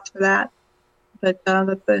apricots for that. But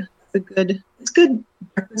that's it's good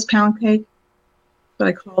breakfast pound cake. What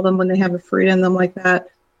I call them when they have a fruit in them like that.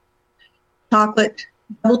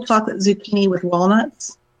 Double chocolate zucchini with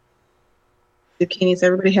walnuts. Zucchinis,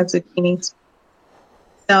 everybody has zucchinis.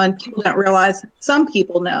 So, and people don't realize, some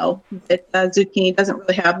people know that zucchini doesn't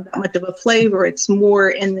really have that much of a flavor. It's more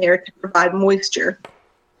in there to provide moisture.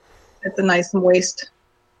 It's a nice moist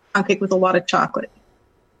pound cake with a lot of chocolate.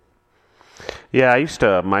 Yeah,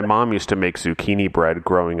 my mom used to make zucchini bread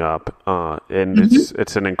growing up, and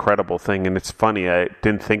it's an incredible thing. And it's funny, I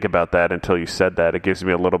didn't think about that until you said that. It gives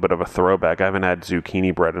me a little bit of a throwback. I haven't had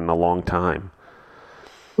zucchini bread in a long time.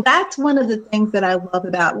 That's one of the things that I love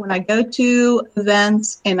about when I go to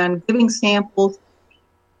events and I'm giving samples.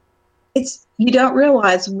 You don't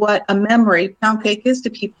realize what a memory pound cake is to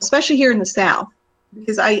people, especially here in the South,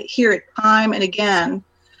 because I hear it time and again.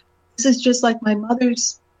 This is just like my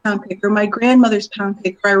mother's pound cake or my grandmother's pound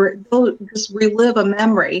cake, or I just relive a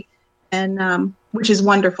memory, and which is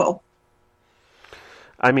wonderful.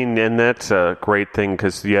 I mean, and that's a great thing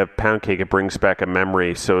because you have pound cake, it brings back a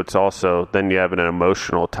memory. So it's also, then you have an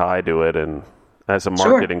emotional tie to it. And as a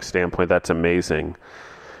marketing standpoint, that's amazing.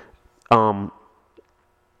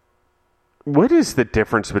 What is the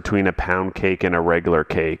difference between a pound cake and a regular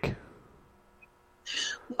cake?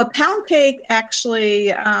 A pound cake, actually,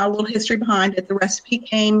 a little history behind it. The recipe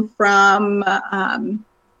came from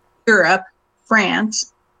Europe,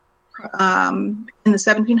 France, in the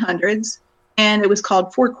 1700s, and it was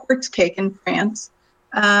called four quarts cake in France.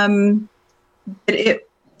 But it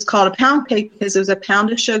was called a pound cake because it was a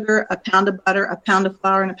pound of sugar, a pound of butter, a pound of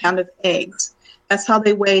flour, and a pound of eggs. That's how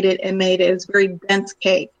they weighed it and made it. It was a very dense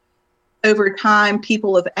cake. Over time,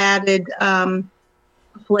 people have added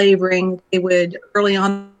flavoring. They would, early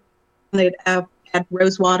on, they'd add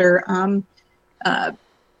rosewater,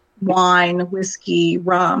 wine, whiskey,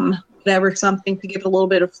 rum, whatever, something to give a little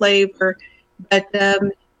bit of flavor. But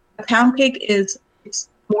a pound cake it's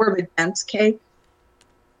more of a dense cake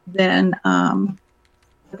than a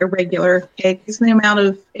regular cake. It's the amount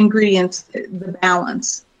of ingredients, the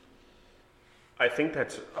balance. I think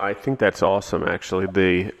that's awesome. Actually,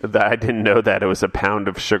 I didn't know that it was a pound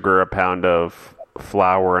of sugar, a pound of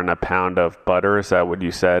flour, and a pound of butter. Is that what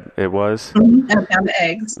you said it was? Mm-hmm. And a pound of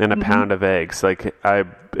eggs. And a pound of eggs. Like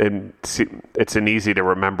it's an easy to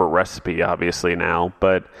remember recipe, obviously now,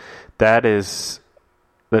 but that's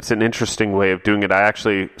an interesting way of doing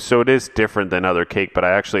it. So it is different than other cake, but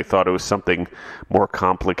I actually thought it was something more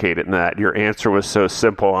complicated than that. Your answer was so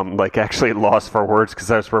simple. I'm like actually lost for words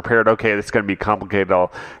because I was prepared. Okay, it's going to be complicated.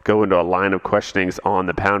 I'll go into a line of questionings on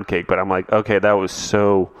the pound cake, but I'm like, okay, that was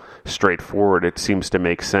so straightforward. It seems to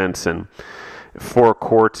make sense. And 4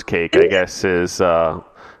 quarts cake, I guess, is 4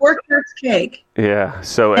 quarts cake. Yeah.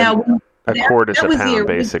 So now, a quart is a pound,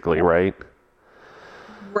 basically, right?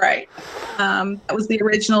 Right. That was the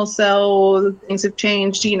original, so things have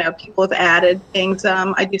changed. People have added things.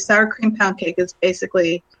 I do sour cream pound cake. Is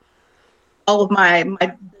basically all of my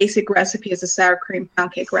basic recipe is a sour cream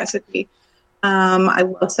pound cake recipe. I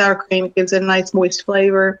love sour cream. It gives it a nice moist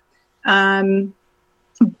flavor.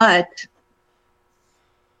 But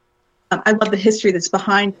I love the history that's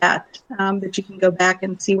behind that, that you can go back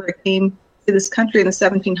and see where it came to this country in the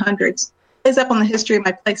 1700s. It's up on the history of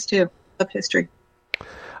my place, too. I love history.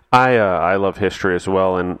 I love history as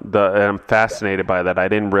well, and I'm fascinated by that. I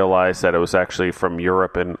didn't realize that it was actually from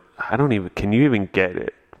Europe, and can you even get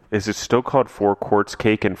it? Is it still called 4 quarts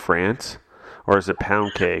cake in France, or is it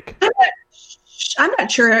pound cake? I'm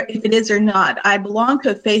not sure if it is or not. I belong to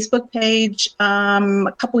a Facebook page.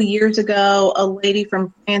 A couple of years ago, a lady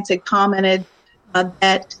from France had commented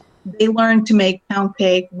that they learn to make pound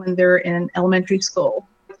cake when they're in elementary school.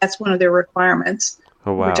 That's one of their requirements.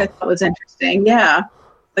 Oh, wow. Which I thought was interesting. Yeah.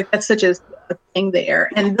 Like that's such a thing there.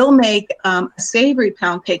 And they'll make a savory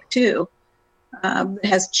pound cake too. It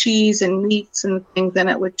has cheese and meats and things in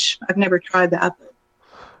it, which I've never tried that.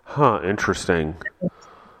 Huh, interesting.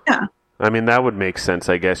 Yeah. I mean, that would make sense.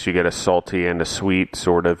 I guess you get a salty and a sweet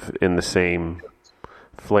sort of in the same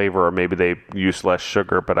flavor, or maybe they use less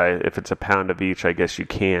sugar, but if it's a pound of each, I guess you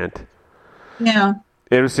can't. Yeah.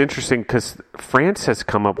 It was interesting because France has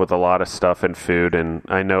come up with a lot of stuff in food, and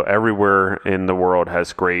I know everywhere in the world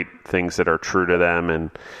has great things that are true to them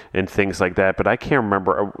and things like that. But I can't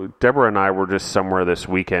remember. Deborah and I were just somewhere this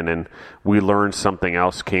weekend, and we learned something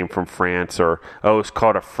else came from France, it's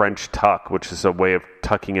called a French tuck, which is a way of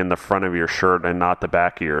tucking in the front of your shirt and not the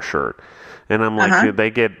back of your shirt. And I'm like, they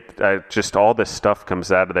get just all this stuff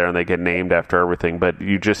comes out of there, and they get named after everything. But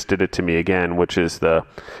you just did it to me again, which is the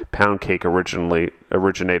pound cake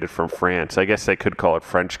originated from France. I guess they could call it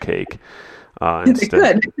French cake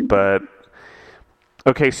instead. But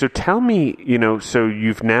okay, so tell me, so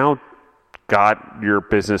you've now got your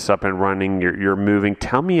business up and running. You're moving.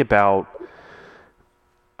 Tell me about.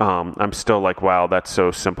 I'm still like, wow, that's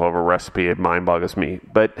so simple of a recipe. It mind boggles me.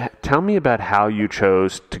 But tell me about how you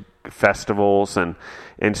chose festivals and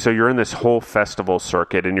so you're in this whole festival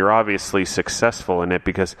circuit, and you're obviously successful in it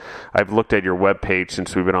because I've looked at your webpage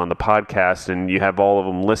since we've been on the podcast, and you have all of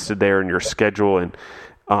them listed there in your schedule. And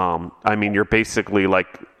I mean, you're basically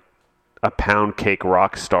like a pound cake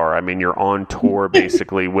rock star. I mean, you're on tour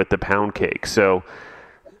basically with the pound cake. So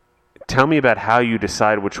tell me about how you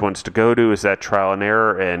decide which ones to go to. Is that trial and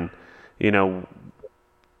error? And,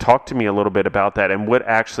 talk to me a little bit about that and what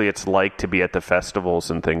actually it's like to be at the festivals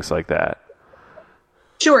and things like that.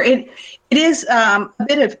 Sure. It is a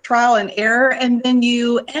bit of trial and error, and then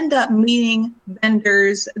you end up meeting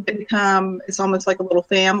vendors that it's almost like a little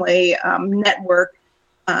family network.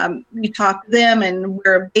 You talk to them and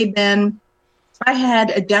where they've been. I had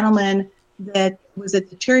a gentleman that was at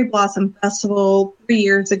the Cherry Blossom Festival 3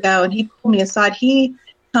 years ago, and he pulled me aside. He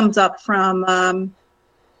comes up from,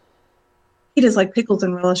 he does like pickles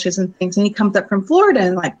and relishes and things, and he comes up from Florida,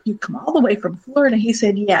 and like, you come all the way from Florida? He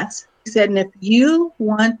said, yes. He said, and if you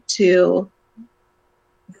want to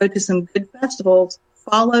go to some good festivals,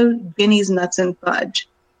 follow Jenny's Nuts and Fudge.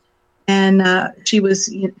 And she was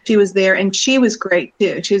there, and she was great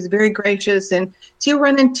too. She was very gracious, and so you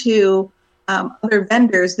run into other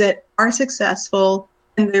vendors that are successful,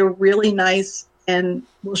 and they're really nice and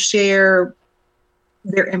will share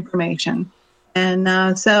their information.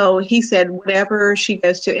 And so he said, whatever she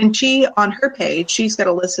goes to, and she, on her page, she's got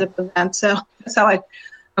a list of events. So that's how I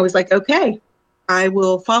was like, okay, I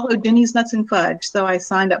will follow Jenny's Nuts and Fudge. So I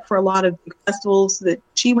signed up for a lot of festivals that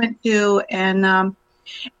she went to, and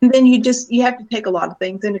then you have to take a lot of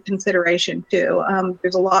things into consideration too.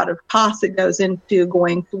 There's a lot of cost that goes into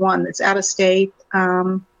going to one that's out of state.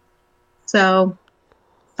 But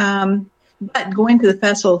going to the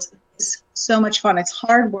festivals is so much fun. It's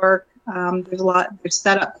hard work. There's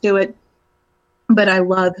setup to it, but I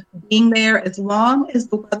love being there as long as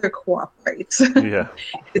the weather cooperates. Yeah.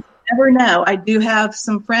 You never know. I do have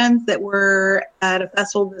some friends that were at a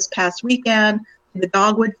festival this past weekend, the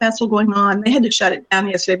Dogwood Festival going on. They had to shut it down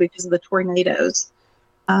yesterday because of the tornadoes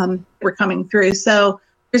were coming through. So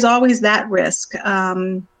there's always that risk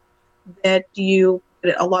that you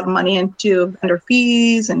put a lot of money into vendor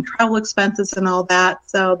fees and travel expenses and all that.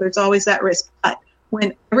 So there's always that risk. But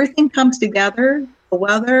when everything comes together, the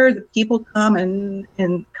weather, the people come and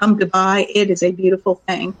come to buy, it is a beautiful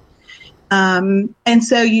thing. And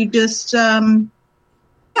so you just, you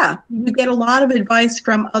get a lot of advice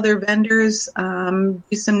from other vendors,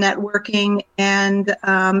 do some networking and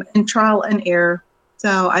trial and error.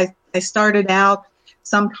 So I started out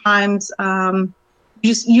sometimes,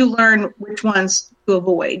 you learn which ones to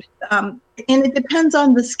avoid. And it depends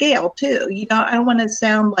on the scale too. I don't want to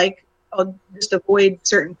sound like I'll just avoid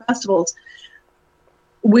certain festivals.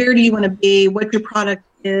 Where do you want to be? What your product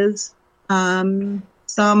is?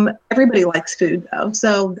 Everybody likes food though,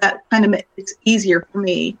 so that kind of makes it easier for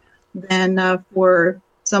me than for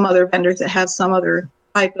some other vendors that have some other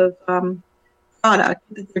type of product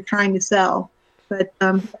that they're trying to sell. But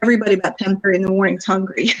everybody about 10:30 in the morning is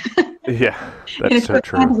hungry. Yeah, that's so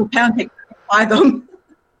true. And it's a pound cake to buy them.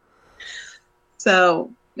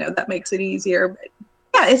 So that makes it easier. But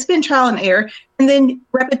yeah, it's been trial and error, and then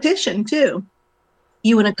repetition too.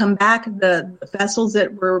 You want to come back, the festivals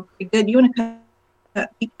that were pretty good, you want to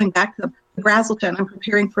keep coming back to them. Brazelton, I'm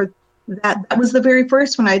preparing for that. That was the very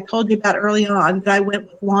first one I told you about early on that I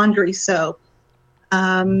went with laundry soap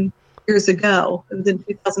years ago. It was in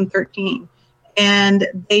 2013. And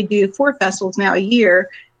they do 4 festivals now a year.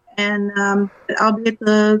 And I'll be at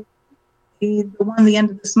the one the end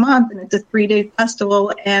of this month, and it's a 3-day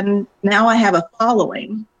festival. And now I have a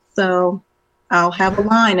following. So I'll have a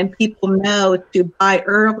line, and people know to buy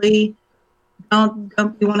early.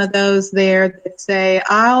 Don't be one of those there that say,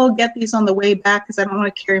 I'll get these on the way back because I don't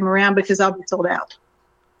want to carry them around because I'll be sold out.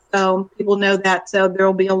 So people know that. So there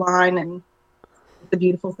will be a line, and it's a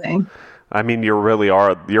beautiful thing. I mean, you're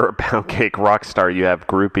a pound cake rock star. You have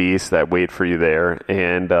groupies that wait for you there,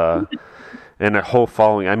 and a whole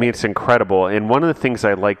following. I mean, it's incredible. And one of the things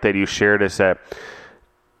I like that you shared is that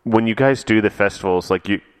when you guys do the festivals,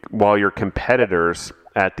 while your competitors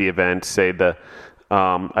at the event say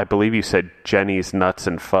I believe you said Jenny's Nuts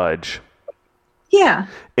and Fudge. Yeah.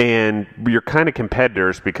 And you're kind of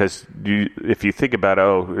competitors because if you think about,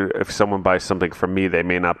 if someone buys something from me, they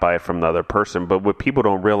may not buy it from the other person. But what people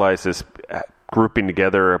don't realize is grouping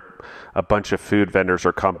together a bunch of food vendors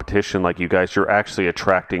or competition like you guys, you're actually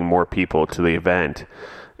attracting more people to the event.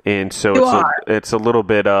 And so it's a little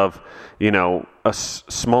bit of, a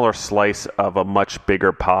smaller slice of a much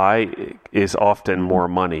bigger pie is often more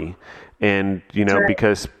money. And, right.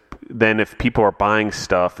 Because then if people are buying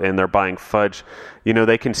stuff and they're buying fudge,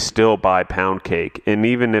 they can still buy pound cake. And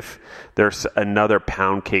even if there's another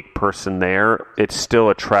pound cake person there, it's still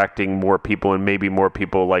attracting more people, and maybe more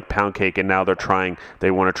people like pound cake. And now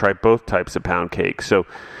they want to try both types of pound cake. So,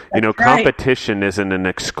 That's competition isn't an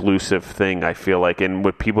exclusive thing, I feel like. And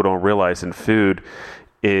what people don't realize in food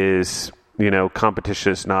is,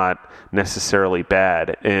 competition is not necessarily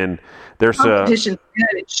bad. And there's competition's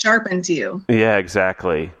good. It sharpens you. Yeah,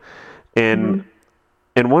 exactly. And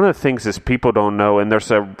one of the things is people don't know, and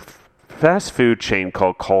there's a fast food chain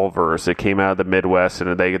called Culver's that came out of the Midwest,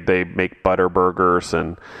 and they make butter burgers,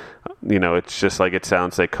 and It's just like it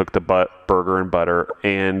sounds. They cook the burger and butter.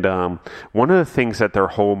 And one of the things that their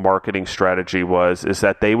whole marketing strategy is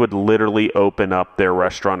that they would literally open up their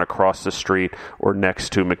restaurant across the street or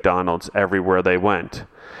next to McDonald's everywhere they went.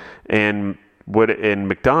 And in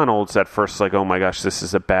McDonald's at first, like, oh my gosh, this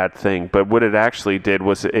is a bad thing. But what it actually did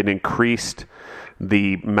was it increased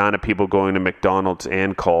the amount of people going to McDonald's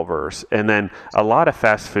and Culver's. And then a lot of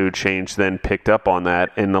fast food chains then picked up on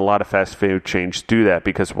that, and a lot of fast food chains do that.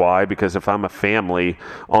 Because why? Because if I'm a family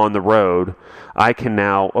on the road, I can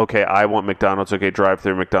now, okay, I want McDonald's, okay, drive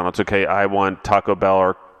through McDonald's, okay, I want Taco Bell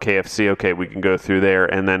or KFC, okay, we can go through there.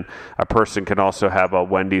 And then a person can also have a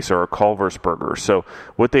Wendy's or a Culver's burger. So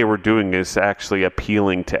what they were doing is actually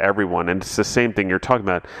appealing to everyone. And it's the same thing you're talking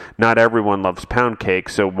about. Not everyone loves pound cake,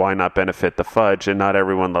 so why not benefit the fudge? And not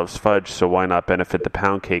everyone loves fudge, so why not benefit the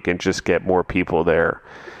pound cake and just get more people there?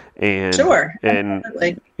 And, sure. And,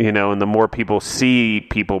 and the more people see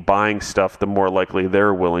people buying stuff, the more likely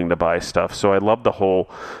they're willing to buy stuff. So I love the whole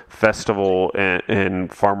festival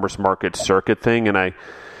and farmers market circuit thing. And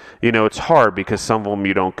it's hard because some of them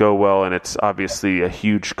you don't go well, and it's obviously a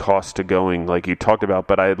huge cost to going, like you talked about.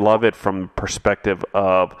 But I love it from the perspective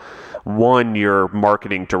of, one, you're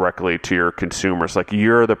marketing directly to your consumers. Like,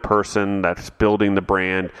 you're the person that's building the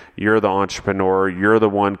brand, you're the entrepreneur, you're the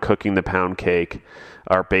one cooking the pound cake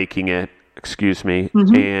or baking it,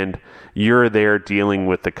 and you're there dealing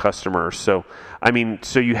with the customers. So,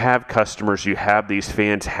 so you have customers, you have these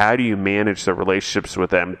fans. How do you manage the relationships with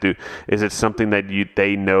them? Is it something that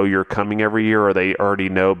they know you're coming every year, or they already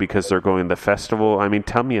know because they're going to the festival?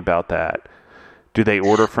 Tell me about that. Do they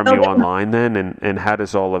order from you online then? And how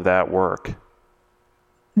does all of that work?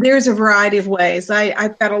 There's a variety of ways.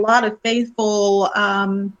 I've got a lot of faithful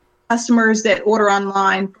customers that order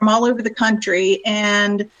online from all over the country.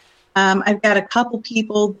 And I've got a couple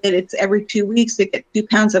people that it's every 2 weeks they get 2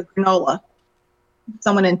 pounds of granola.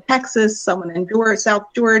 Someone in Texas, someone in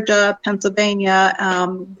South Georgia, Pennsylvania.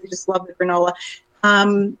 They just love the granola.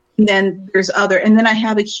 And then there's other. And then I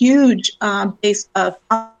have a huge base of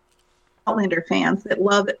Outlander fans that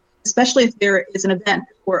love it, especially if there is an event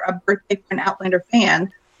or a birthday for an Outlander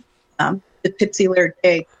fan. The Pitsy Laird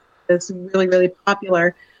cake is really, really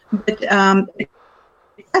popular. But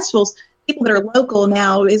festivals, people that are local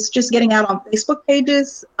now, is just getting out on Facebook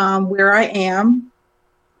pages where I am,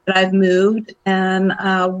 that I've moved. And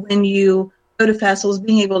when you go to festivals,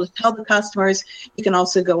 being able to tell the customers, you can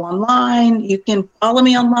also go online. You can follow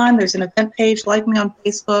me online. There's an event page, like me on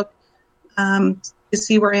Facebook, to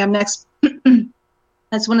see where I am next.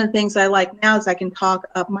 That's one of the things I like now, is I can talk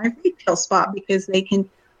up my retail spot, because a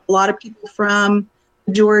lot of people from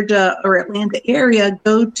Georgia or Atlanta area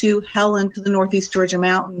go to Helen, to the Northeast Georgia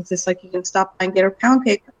mountains. It's like you can stop by and get a pound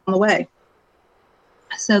cake on the way.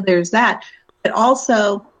 So there's that. But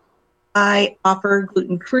also, I offer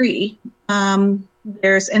gluten-free. And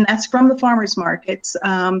that's from the farmers markets.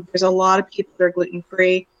 There's a lot of people that are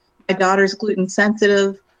gluten-free. My daughter's gluten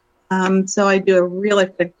sensitive. So I do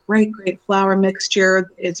a great flour mixture.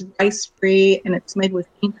 It's rice-free, and it's made with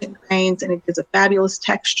ancient grains, and it gives a fabulous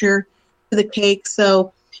texture to the cake.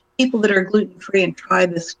 So people that are gluten-free and try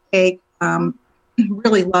this cake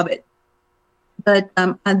really love it. But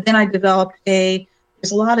and then I developed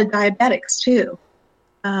there's a lot of diabetics too.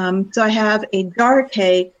 So I have a jar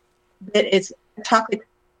cake that is a chocolate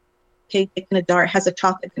cake in a jar. It has a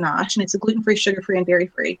chocolate ganache, and it's a gluten-free, sugar-free, and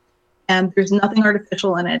dairy-free. And there's nothing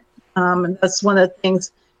artificial in it. And that's one of the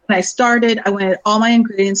things. When I started, I wanted all my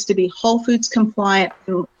ingredients to be Whole Foods compliant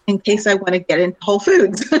in case I want to get into Whole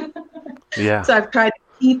Foods. Yeah. So I've tried to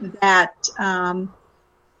keep that,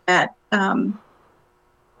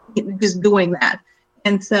 just doing that.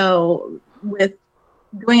 And so with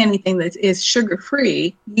doing anything that is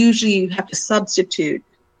sugar-free, usually you have to substitute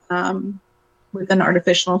with an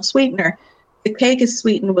artificial sweetener. The cake is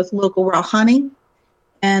sweetened with local raw honey,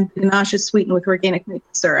 and the ganache is sweetened with organic maple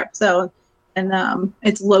syrup. So, and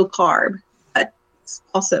it's low carb, but it's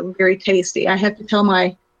also very tasty. I have to tell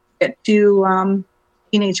my 2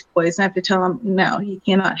 teenage boys, and I have to tell them, no, you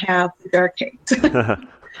cannot have the jar cakes.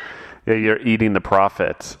 Yeah, you're eating the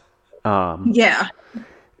profits. Yeah.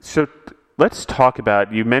 So let's talk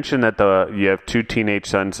about, you mentioned that you have 2 teenage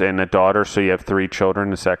sons and a daughter, so you have 3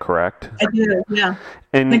 children. Is that correct? I do, yeah.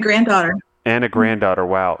 And a granddaughter. And a granddaughter,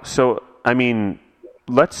 wow. So,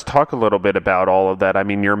 let's talk a little bit about all of that.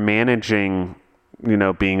 You're managing,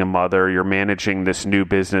 being a mother, you're managing this new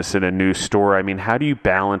business in a new store. How do you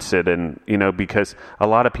balance it? And, because a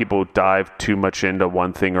lot of people dive too much into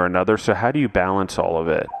one thing or another. So how do you balance all of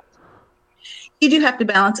it? You do have to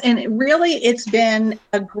balance. And it's been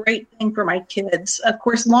a great thing for my kids. Of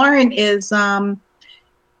course, Lauren is,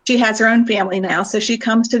 she has her own family now, so she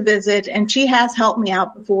comes to visit, and she has helped me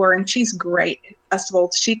out before, and she's great at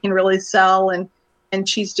festivals. She can really sell, and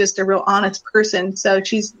she's just a real honest person. So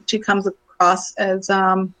she comes across as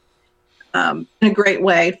in a great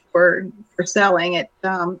way for selling at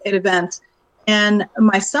events. And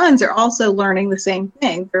my sons are also learning the same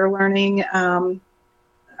thing. They're learning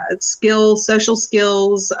skills, social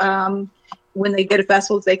skills. When they go to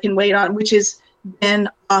festivals, they can wait on, which has been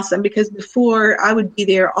awesome, because before I would be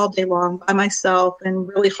there all day long by myself and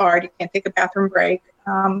really hard. You can't take a bathroom break.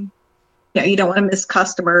 You don't want to miss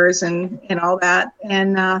customers and all that.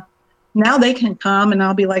 And now they can come, and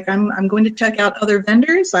I'll be like, I'm going to check out other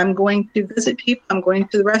vendors. I'm going to visit people. I'm going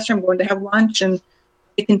to the restaurant. I'm going to have lunch, and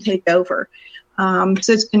they can take over. So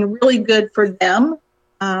it's been really good for them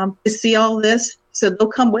to see all this. So they'll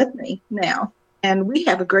come with me now, and we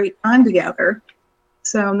have a great time together.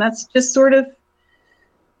 So that's just sort of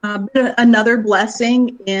been another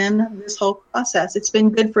blessing in this whole process. It's been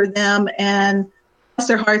good for them, and bless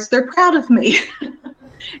their hearts, they're proud of me.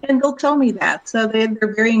 And they'll tell me that. So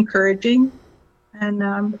they're very encouraging,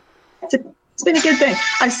 and it's been a good thing.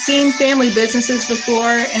 I've seen family businesses before,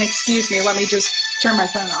 and excuse me, let me just turn my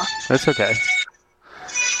phone off. That's okay.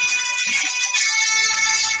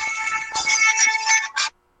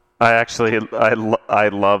 I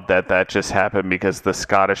love that just happened, because the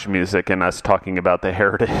Scottish music and us talking about the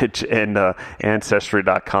heritage and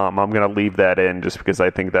Ancestry.com, I'm going to leave that in just because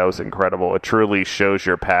I think that was incredible. It truly shows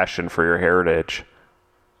your passion for your heritage.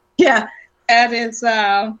 Yeah, that is,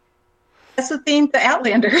 that's the theme to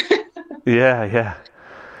Outlander. Yeah.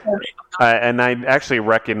 And I actually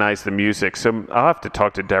recognize the music, so I'll have to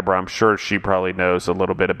talk to Deborah. I'm sure she probably knows a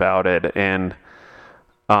little bit about it. And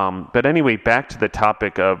but anyway, back to the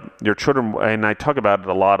topic of your children, and I talk about it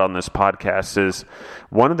a lot on this podcast, is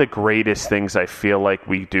one of the greatest things I feel like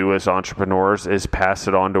we do as entrepreneurs is pass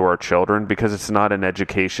it on to our children, because it's not an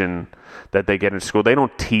education that they get in school. They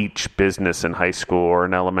don't teach business in high school or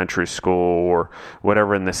in elementary school or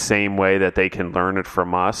whatever in the same way that they can learn it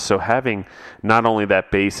from us. So having not only that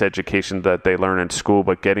base education that they learn in school,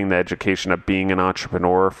 but getting the education of being an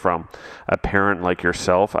entrepreneur from a parent like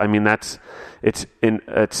yourself, I mean, it's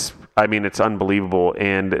unbelievable.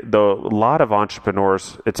 And a lot of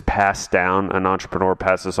entrepreneurs, it's passed down. An entrepreneur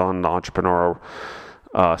passes on the entrepreneurial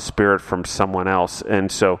spirit from someone else.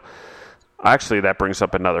 And so actually that brings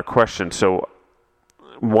up another question. So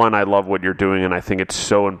one, I love what you're doing, and I think it's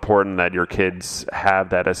so important that your kids have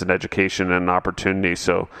that as an education and an opportunity.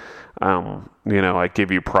 So, I give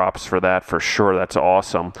you props for that for sure. That's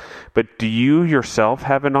awesome. But do you yourself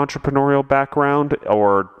have an entrepreneurial background,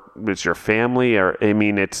 or is your family, or, I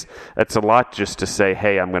mean, it's a lot just to say,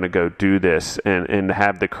 hey, I'm going to go do this and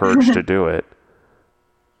have the courage to do it.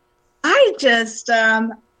 I just, I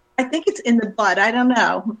think it's in the blood. I don't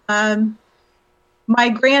know. My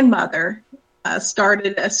grandmother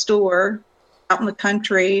started a store out in the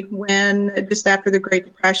country just after the Great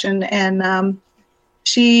Depression. And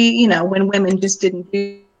she, when women just didn't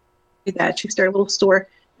do that, she started a little store.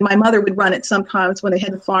 My mother would run it sometimes when they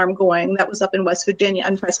had the farm going. That was up in West Virginia,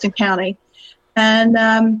 in Preston County. And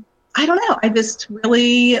I don't know. I just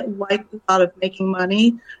really like the thought of making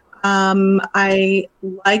money. I've,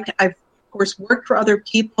 of course, worked for other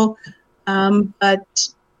people, but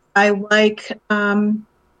I like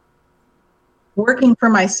working for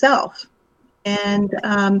myself. And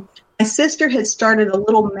my sister had started a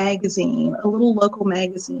little local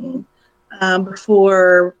magazine,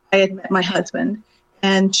 before I had met my husband.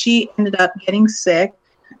 And she ended up getting sick,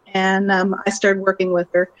 and I started working with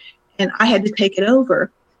her, and I had to take it over.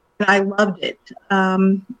 And I loved it.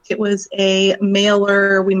 It was a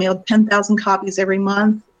mailer. We mailed 10,000 copies every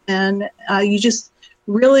month, and you just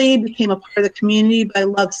really became a part of the community. But I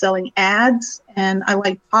loved selling ads, and I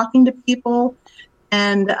like talking to people,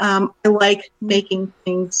 and I like making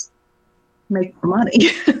things make more money.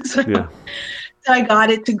 So I got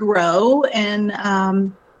it to grow, and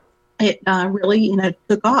it really,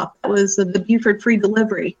 took off. That was the Buford Free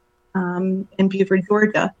Delivery in Buford,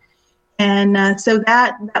 Georgia. And so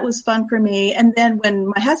that was fun for me. And then when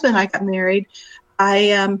my husband and I got married,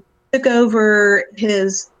 I took over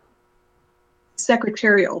his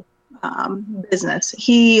secretarial business.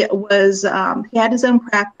 He had his own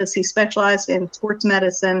practice. He specialized in sports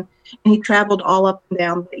medicine, and he traveled all up and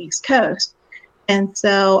down the East Coast. And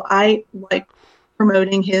so I liked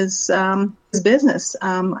promoting his business.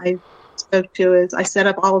 I set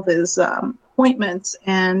up all of his appointments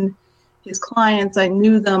and his clients. I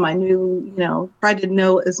knew them. I knew, tried to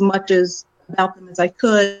know as much about them as I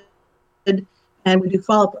could, and we do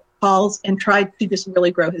follow-up calls and tried to just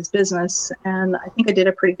really grow his business. And I think I did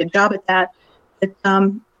a pretty good job at that.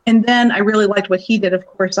 And And then I really liked what he did. Of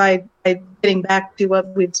course, I getting back to what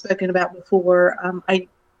we'd spoken about before, I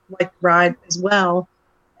like to ride as well.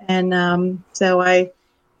 And so I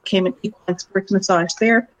became an equine sports massage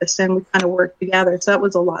therapist, and we kind of worked together. So that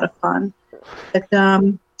was a lot of fun. But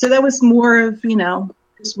so that was more of,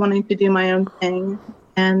 just wanting to do my own thing.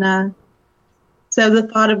 And so the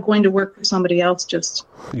thought of going to work for somebody else just...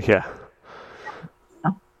 Yeah.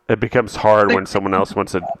 It becomes hard when someone else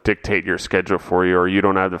wants to dictate your schedule for you, or you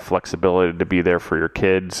don't have the flexibility to be there for your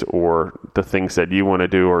kids or the things that you want to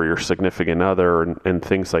do, or your significant other and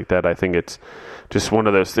things like that. I think it's just one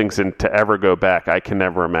of those things. And to ever go back, I can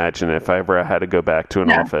never imagine if I ever had to go back to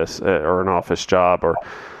an office or an office job or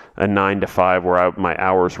a 9 to 5 where my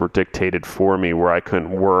hours were dictated for me, where I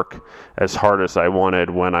couldn't work as hard as I wanted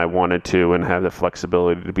when I wanted to, and have the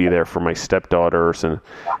flexibility to be there for my stepdaughters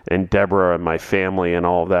and Deborah and my family and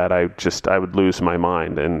all of that. I would lose my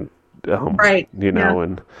mind. And,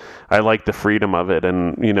 and I like the freedom of it.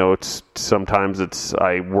 And, sometimes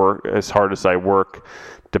I work as hard as I work,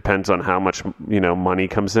 depends on how much, money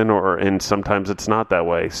comes in, and sometimes it's not that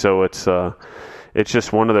way. So it's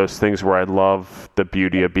just one of those things where I love the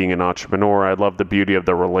beauty of being an entrepreneur. I love the beauty of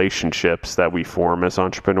the relationships that we form as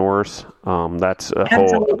entrepreneurs. That's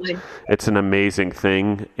Absolutely. It's an amazing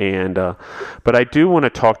thing. And, but I do want to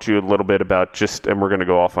talk to you a little bit about and we're going to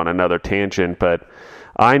go off on another tangent, but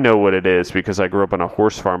I know what it is because I grew up on a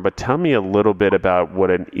horse farm. But tell me a little bit about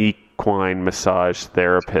what an equine massage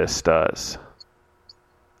therapist does.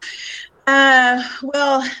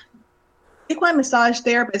 Well, equine massage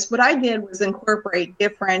therapist, what I did was incorporate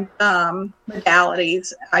different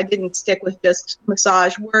modalities. I didn't stick with just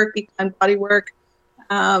massage work, equine body work.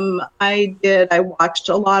 I watched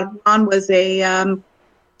a lot of, Ron was a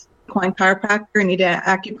equine chiropractor and he did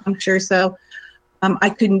acupuncture. So I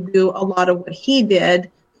couldn't do a lot of what he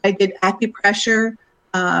did. I did acupressure.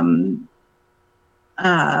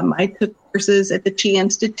 I took courses at the Chi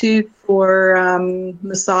Institute for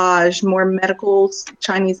massage, more medical,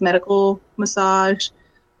 Chinese medical massage,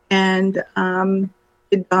 and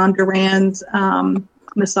did Don Duran's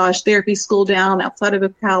massage therapy school down outside of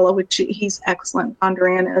Ocala, which he's excellent, Don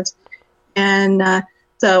Duran is. And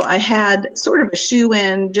so I had sort of a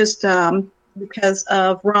shoe-in just because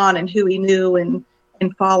of Ron and who he knew and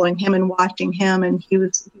following him and watching him, and he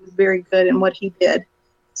was very good in what he did.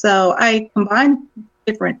 So I combined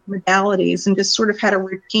different modalities and just sort of had a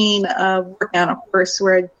routine of working on a horse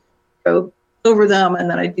where I'd go over them, and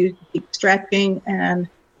then I do deep stretching and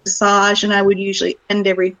massage, and I would usually end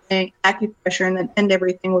everything, acupressure, and then end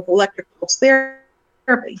everything with electrical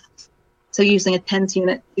therapy. So using a TENS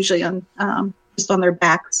unit, usually on just on their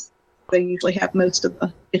backs. They usually have most of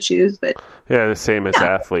the issues, but the same as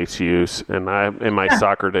athletes use. And in my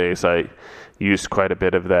soccer days, I used quite a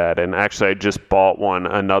bit of that. And actually, I just bought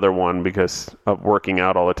another one because of working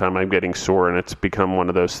out all the time. I'm getting sore, and it's become one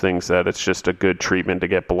of those things that it's just a good treatment to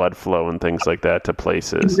get blood flow and things like that to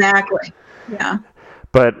places. Exactly. Yeah.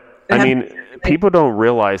 But people don't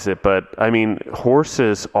realize it, but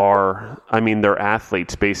horses are, they're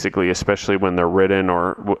athletes basically, especially when they're ridden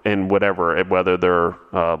or in whatever, whether they're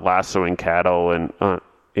lassoing cattle and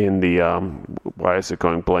in the, why is it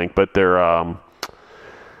going blank? But they're,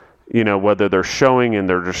 whether they're showing in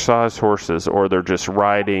their dressage horses or they're just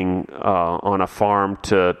riding on a farm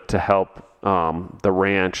to help the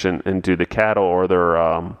ranch and do the cattle, or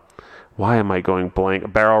they're, why am I going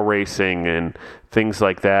blank? Barrel racing and things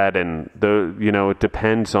like that. And it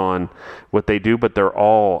depends on what they do, but they're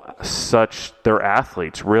they're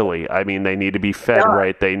athletes, really. They need to be fed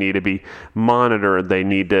right. They need to be monitored. They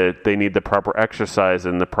need the proper exercise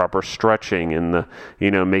and the proper stretching and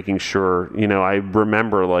the, making sure, I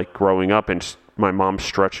remember growing up and my mom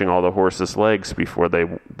stretching all the horses' legs before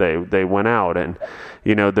they went out, and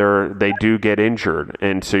they do get injured,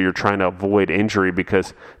 and so you're trying to avoid injury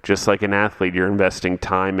because just like an athlete, you're investing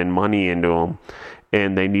time and money into them,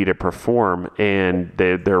 and they need to perform, and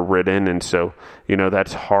they're ridden, and so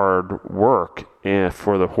that's hard work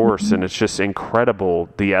for the horse, and it's just incredible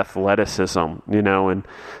the athleticism, and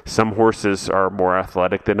some horses are more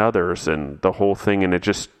athletic than others, and the whole thing, and it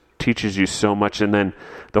just teaches you so much. And then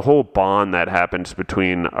the whole bond that happens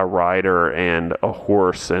between a rider and a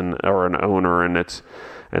horse or an owner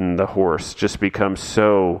and the horse just becomes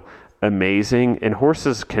so amazing. And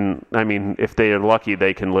horses can, if they are lucky,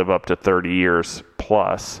 they can live up to 30 years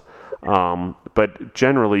plus. But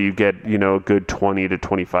generally you get, a good 20 to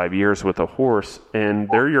 25 years with a horse, and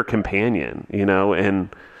they're your companion, and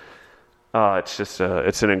it's just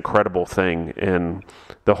it's an incredible thing, and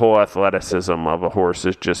the whole athleticism of a horse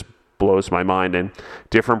just blows my mind. And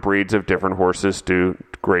different breeds of different horses do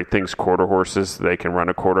great things. Quarter horses, they can run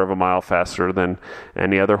a quarter of a mile faster than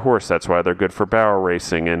any other horse. That's why they're good for barrel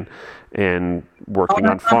racing and working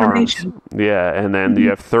on farms. Yeah, and then you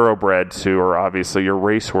have thoroughbreds who are obviously your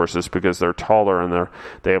race horses because they're taller and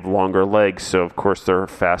they have longer legs, so of course they're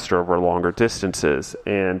faster over longer distances.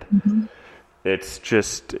 And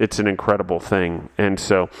it's an incredible thing. And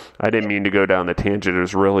so I didn't mean to go down the tangent. It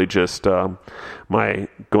was really just my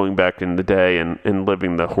going back in the day and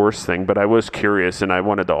living the horse thing. But I was curious, and I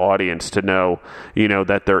wanted the audience to know,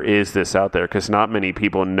 that there is this out there, because not many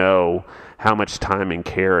people know how much time and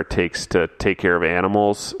care it takes to take care of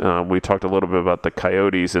animals. We talked a little bit about the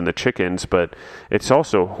coyotes and the chickens, but it's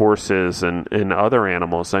also horses and other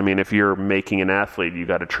animals. I mean, if you're making an athlete, you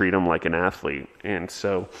got to treat them like an athlete. And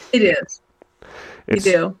so it is.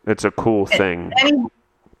 It's a cool thing.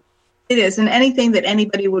 It is, and anything that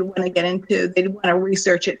anybody would want to get into, they'd want to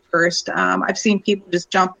research it first. I've seen people just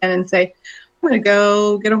jump in and say, "I'm going to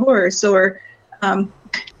go get a horse," or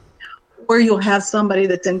you'll have somebody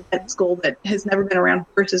that's in vet school that has never been around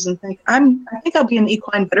horses and think, I think I'll be an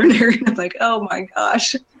equine veterinarian. I'm like, oh my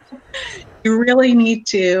gosh, you really need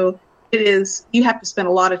to. You have to spend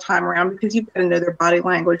a lot of time around because you've got to know their body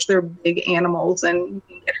language. They're big animals and you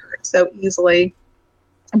can get hurt so easily.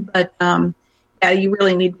 But you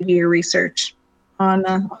really need to do your research on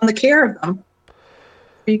the care of them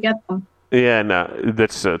before you get them. Yeah, no,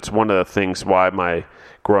 it's one of the things why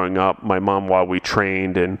growing up, my mom, while we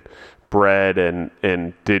trained and bred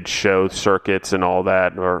and did show circuits and all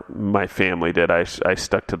that, or my family did. I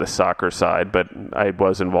stuck to the soccer side, but I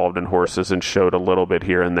was involved in horses and showed a little bit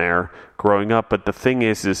here and there growing up. But the thing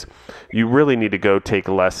is you really need to go take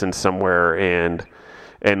lessons somewhere and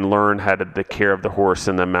learn how to the care of the horse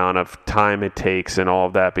and the amount of time it takes and all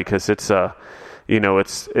of that, because it's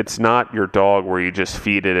it's not your dog where you just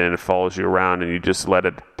feed it and it follows you around and you just let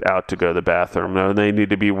it out to go to the bathroom. No, they need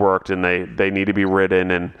to be worked and they need to be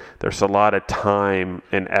ridden, and there's a lot of time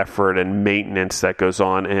and effort and maintenance that goes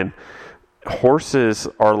on. And horses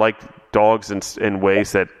are like dogs in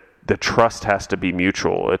ways that the trust has to be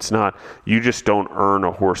mutual. It's not, you just don't earn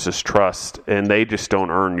a horse's trust and they just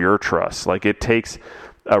don't earn your trust. Like, it takes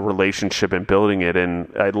a relationship and building it.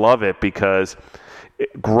 And I love it because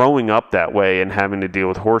growing up that way and having to deal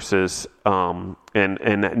with horses and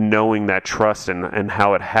knowing that trust and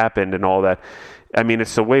how it happened and all that, I mean,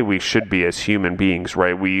 it's the way we should be as human beings,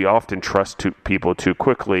 right? We often trust people too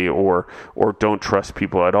quickly or don't trust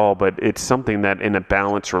people at all, but it's something that in a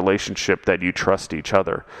balanced relationship that you trust each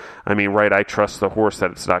other. I mean, right, I trust the horse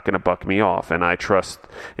that it's not going to buck me off, and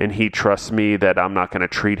he trusts me that I'm not going to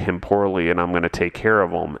treat him poorly and I'm going to take care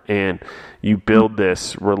of him. And you build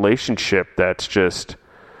this relationship that's just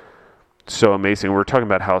so amazing. We were talking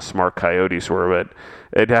about how smart coyotes were, but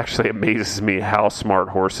it actually amazes me how smart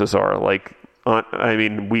horses are. Like, I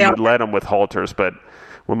mean, we would let them with halters, but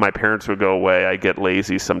when my parents would go away, I get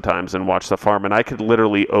lazy sometimes and watch the farm, and I could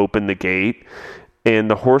literally open the gate, and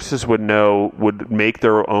the horses would make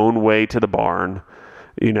their own way to the barn,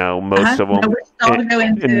 most of them,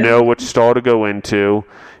 and know which stall to go into,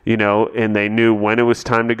 and they knew when it was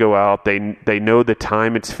time to go out. They know the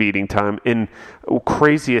time it's feeding time. And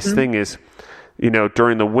craziest thing is,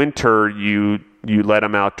 during the winter, you let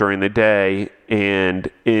them out during the day and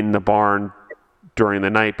in the barn during the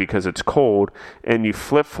night because it's cold, and you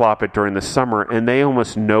flip-flop it during the summer, and they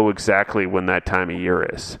almost know exactly when that time of year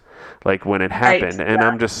is, like when it happened. Right. And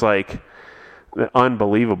I'm just like,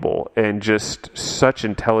 unbelievable, and just such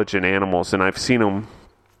intelligent animals. And I've seen them,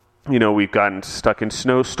 we've gotten stuck in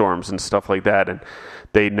snowstorms and stuff like that, and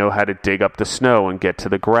they know how to dig up the snow and get to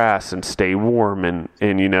the grass and stay warm and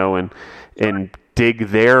dig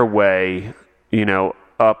their way,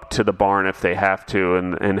 up to the barn if they have to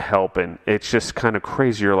and help. And it's just kind of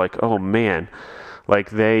crazy. You're like, oh man,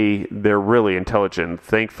 like they're really intelligent.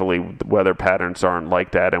 Thankfully, the weather patterns aren't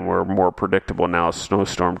like that, and we're more predictable now. A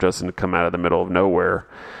snowstorm doesn't come out of the middle of nowhere,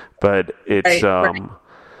 but it's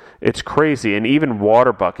it's crazy. And even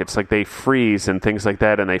water buckets, like they freeze and things like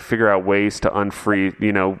that, and they figure out ways to unfreeze,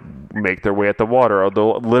 make their way at the water.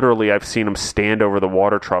 Although literally I've seen them stand over the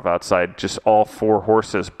water trough outside, just all four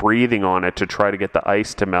horses breathing on it to try to get the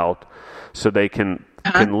ice to melt so they can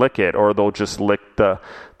lick it, or they'll just lick the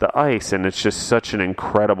ice. And it's just such an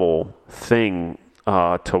incredible thing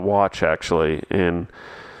to watch, actually.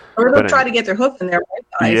 Or they'll try to get their hoof in there, right?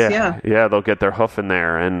 The ice, yeah, they'll get their hoof in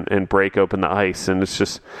there and break open the ice, and it's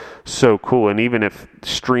just so cool. And even if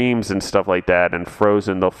streams and stuff like that and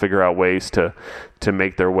frozen, they'll figure out ways to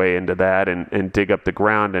make their way into that and dig up the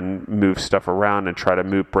ground and move stuff around and try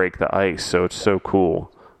to break the ice. So it's so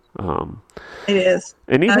cool. It is.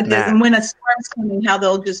 And even that, and when a storm's coming, how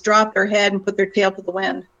they'll just drop their head and put their tail to the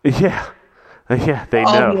wind. Yeah, they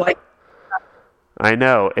know. Like, I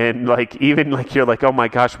know, and like even like you're like, oh my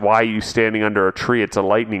gosh, why are you standing under a tree? It's a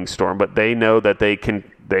lightning storm, but they know that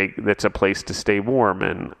that's a place to stay warm,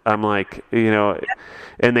 and I'm like,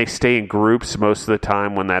 and they stay in groups most of the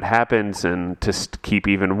time when that happens, and to keep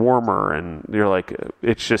even warmer, and you're like,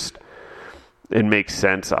 it makes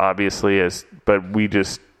sense, obviously, but we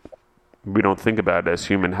don't think about it as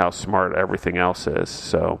human how smart everything else is.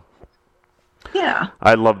 So yeah,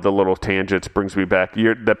 I love the little tangents. Brings me back.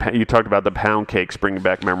 You talked about the pound cakes, bringing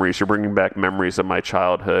back memories. You're bringing back memories of my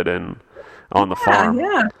childhood and on the farm.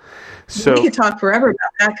 Yeah. So we could talk forever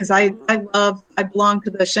about that because I belong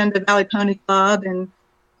to the Shenandoah Valley Pony Club, and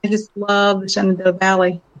I just love the Shenandoah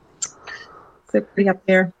Valley. They're pretty up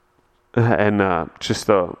there. And I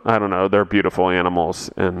don't know, they're beautiful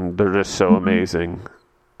animals, and they're just so amazing.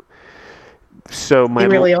 So they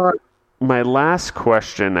really are. My last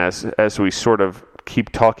question, as we sort of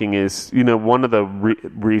keep talking, is one of the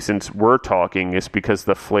reasons we're talking is because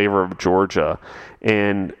the flavor of Georgia,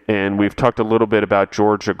 and we've talked a little bit about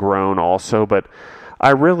Georgia grown also, but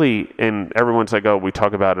and everyone's like, oh, we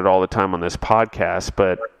talk about it all the time on this podcast,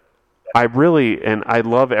 but I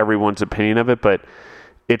love everyone's opinion of it, but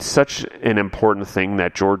it's such an important thing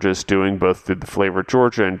that Georgia is doing, both through the Flavor of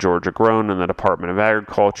Georgia and Georgia Grown and the Department of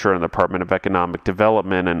Agriculture and the Department of Economic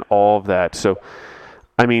Development and all of that. So,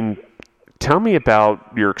 I mean, tell me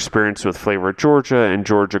about your experience with Flavor of Georgia and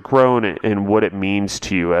Georgia Grown and what it means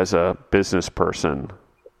to you as a business person.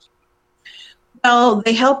 Well,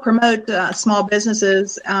 they help promote small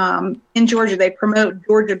businesses in Georgia. They promote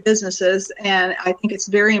Georgia businesses, and I think it's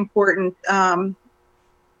very important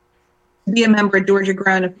be a member of Georgia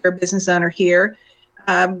Grown if you're a business owner here.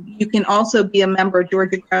 You can also be a member of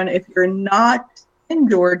Georgia Grown if you're not in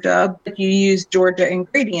Georgia, but you use Georgia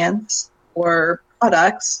ingredients or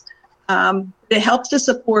products. It helps to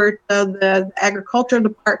support the agricultural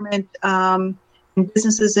department and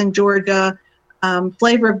businesses in Georgia.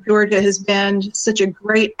 Flavor of Georgia has been such a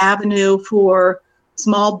great avenue for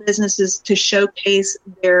small businesses to showcase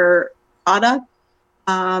their product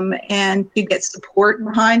and to get support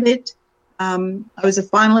behind it. I was a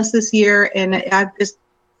finalist this year, and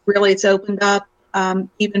it's opened up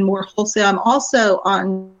even more wholesale. I'm also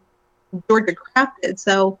on Georgia Crafted,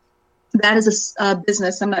 so that is a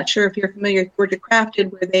business. I'm not sure if you're familiar with Georgia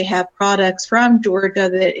Crafted, where they have products from Georgia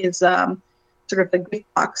that is sort of a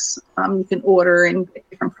gift box. You can order and get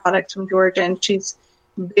different products from Georgia, and she's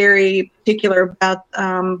very particular about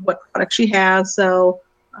what products she has. So,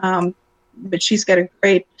 but she's got a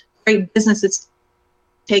great business that's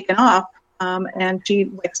taken off. And she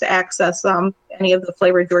likes to access any of the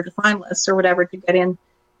Flavor of Georgia finalists or whatever to get in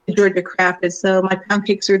to Georgia Crafted. So my pound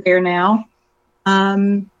cakes are there now.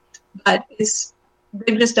 But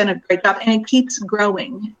they've just done a great job, and it keeps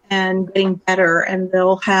growing and getting better. And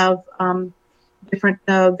they'll have different.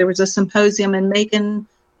 There was a symposium in Macon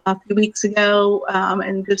a few weeks ago,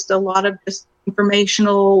 and just a lot of just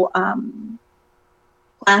informational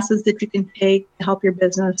classes that you can take to help your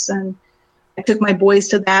business. And I took my boys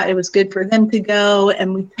to that. It was good for them to go,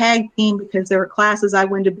 and we tag team because there were classes I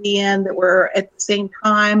wanted to be in that were at the same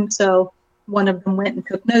time. So one of them went and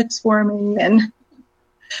took notes for me, and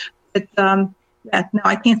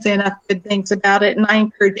I can't say enough good things about it. And I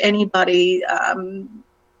encourage anybody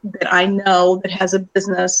that I know that has a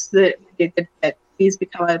business that would be a good fit, please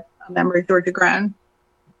become a member of Georgia Grown.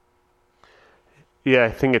 Yeah,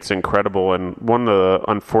 I think it's incredible. And one of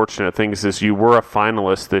the unfortunate things is you were a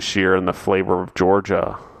finalist this year in the Flavor of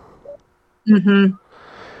Georgia. Mm-hmm.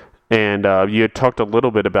 And you had talked a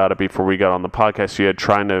little bit about it before we got on the podcast. You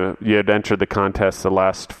had entered the contest the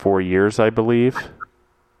last 4 years, I believe.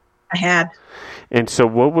 I had. And so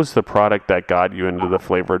what was the product that got you into the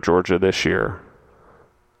Flavor of Georgia this year?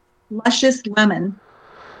 Luscious Lemon.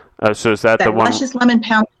 So is that the one? Luscious Lemon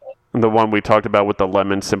pound cake. The one we talked about with the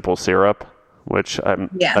lemon simple syrup? Which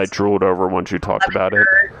I drooled over once you talked about it.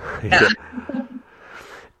 Yeah.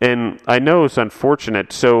 And I know it's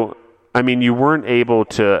unfortunate. So, I mean, you weren't able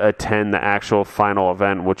to attend the actual final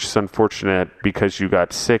event, which is unfortunate because you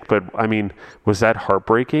got sick. But, I mean, was that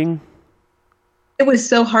heartbreaking? It was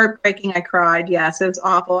so heartbreaking. I cried. Yes, it was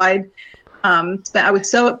awful.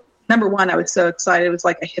 Number one, I was so excited. It was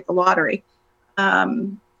like I hit the lottery. I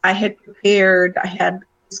had prepared. I had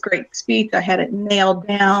this great speech. I had it nailed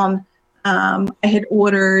down. I had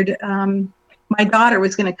ordered, my daughter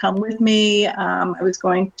was going to come with me. I was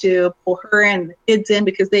going to pull her and the kids in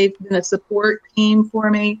because they've been a support team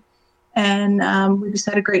for me. And we just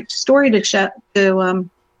had a great story to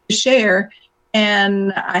share.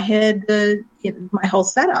 and I had my whole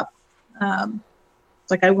setup.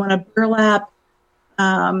 It's like I want a burlap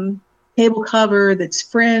table cover that's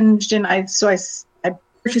fringed, and I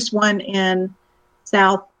purchased one in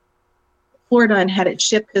South Florida and had it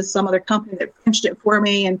shipped to some other company that fringed it for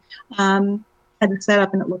me, and had it set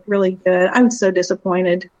up, and it looked really good. I was so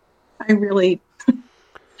disappointed. I really,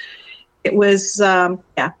 it was, I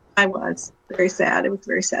was very sad. It was a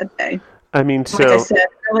very sad day. I mean, like I said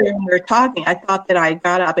earlier when we were talking, I thought that I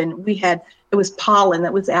got up and it was pollen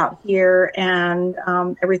that was out here, and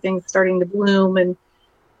everything's starting to bloom. And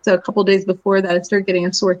so a couple of days before that, I started getting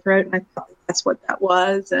a sore throat, and I thought that's what that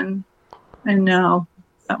was. And no,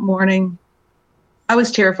 that morning, I was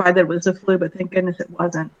terrified that it was a flu, but thank goodness it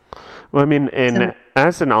wasn't. Well, I mean, and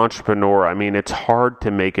as an entrepreneur, I mean, it's hard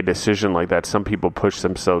to make a decision like that. Some people push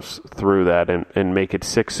themselves through that and make it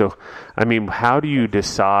sick. So, I mean, how do you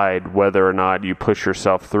decide whether or not you push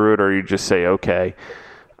yourself through it, or you just say, okay,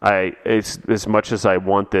 it's as much as I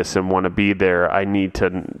want this and want to be there, I need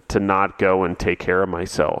to not go and take care of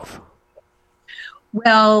myself?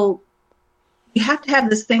 Well, you have to have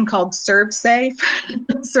this thing called ServSafe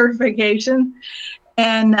certification.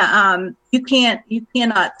 And you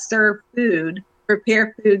cannot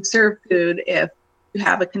prepare food, serve food if you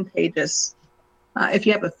have a contagious, if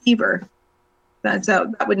you have a fever.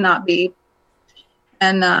 That would not be.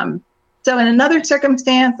 And so in another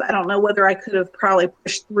circumstance, I don't know whether I could have probably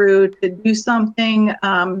pushed through to do something.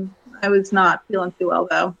 I was not feeling too well,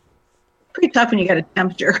 though. Pretty tough when you get a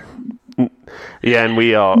temperature. Yeah, and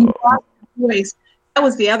we all. Voice. That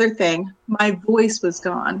was the other thing. My voice was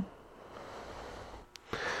gone.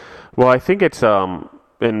 Well, I think it's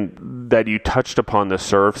and that you touched upon the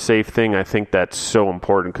ServSafe thing. I think that's so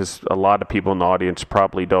important because a lot of people in the audience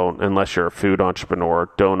probably don't, unless you're a food entrepreneur,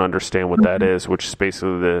 don't understand what that is, which is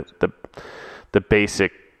basically the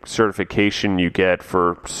basic certification you get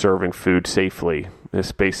for serving food safely.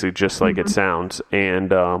 It's basically just like it sounds,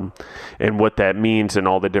 and what that means, and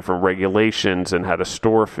all the different regulations, and how to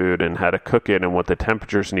store food, and how to cook it, and what the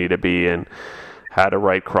temperatures need to be, and how to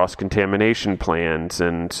write cross-contamination plans,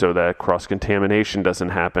 and so that cross-contamination doesn't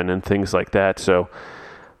happen, and things like that. So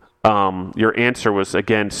your answer was,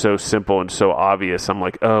 again, so simple and so obvious. I'm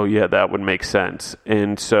like, oh, yeah, that would make sense.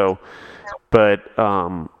 And so, but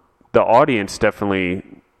the audience definitely,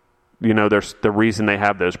 there's the reason they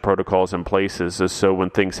have those protocols in places is so when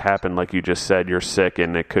things happen, like you just said, you're sick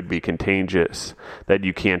and it could be contagious, that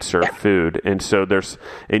you can't serve food. And so there's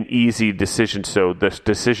an easy decision. So this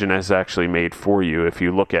decision is actually made for you if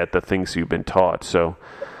you look at the things you've been taught. So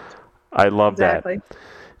I love that.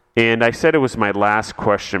 And I said it was my last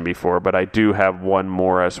question before, but I do have one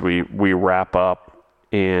more as we wrap up.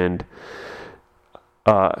 And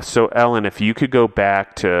so Ellen, if you could go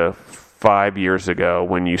back to 5 years ago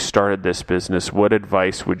when you started this business, what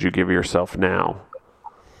advice would you give yourself now?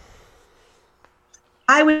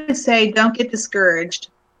 I would say don't get discouraged.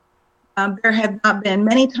 There have not been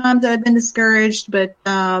many times that I've been discouraged, but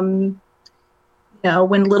when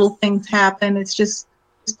little things happen, it's just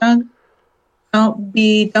don't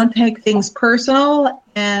take things personal,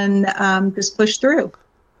 and just push through.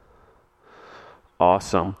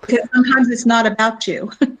 Awesome. Because sometimes it's not about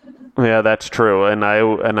you. Yeah, that's true. And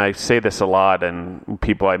I say this a lot, and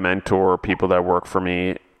people I mentor, people that work for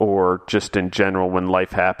me, or just in general when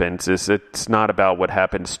life happens, is it's not about what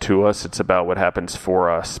happens to us, it's about what happens for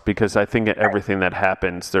us. Because I think everything that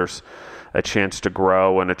happens, there's a chance to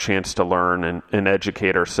grow and a chance to learn and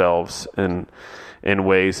educate ourselves in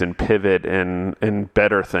ways and pivot and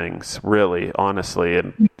better things, really, honestly.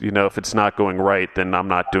 And, if it's not going right, then I'm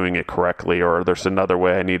not doing it correctly, or there's another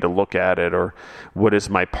way I need to look at it, or what is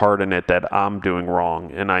my part in it that I'm doing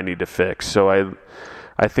wrong and I need to fix. So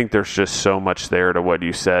I think there's just so much there to what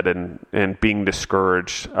you said, and being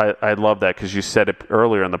discouraged. I love that because you said it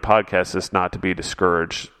earlier in the podcast, is not to be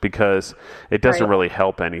discouraged, because it doesn't really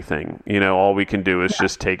help anything. All we can do is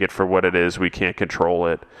just take it for what it is. We can't control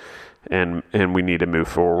it. And we need to move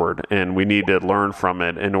forward, and we need to learn from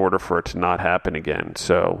it in order for it to not happen again.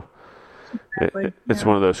 So it's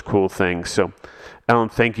one of those cool things. So Ellen,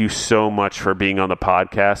 thank you so much for being on the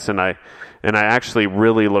podcast. And I actually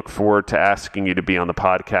really look forward to asking you to be on the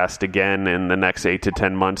podcast again in the next 8 to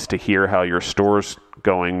 10 months to hear how your store's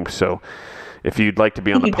going. So if you'd like to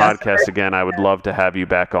be on the podcast again, I would love to have you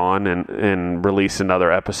back on and release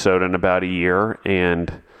another episode in about a year.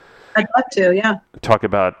 And I'd love to, yeah. Talk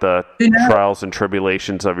about the trials and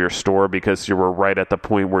tribulations of your store, because you were right at the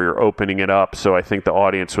point where you're opening it up. So I think the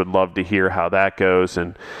audience would love to hear how that goes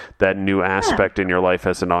and that new aspect in your life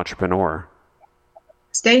as an entrepreneur.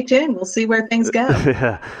 Stay tuned. We'll see where things go.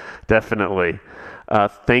 Yeah, definitely.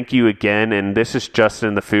 Thank you again. And this is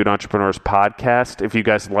Justin, the Food Entrepreneurs Podcast. If you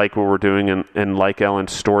guys like what we're doing and like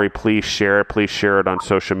Ellen's story, please share it. Please share it on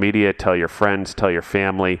social media. Tell your friends, tell your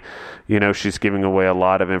family. You know, she's giving away a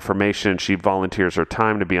lot of information. She volunteers her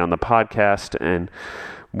time to be on the podcast. And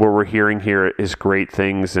what we're hearing here is great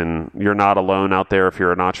things. And you're not alone out there if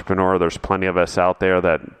you're an entrepreneur. There's plenty of us out there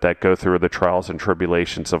that go through the trials and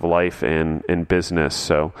tribulations of life and in business.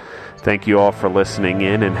 So thank you all for listening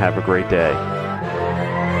in and have a great day.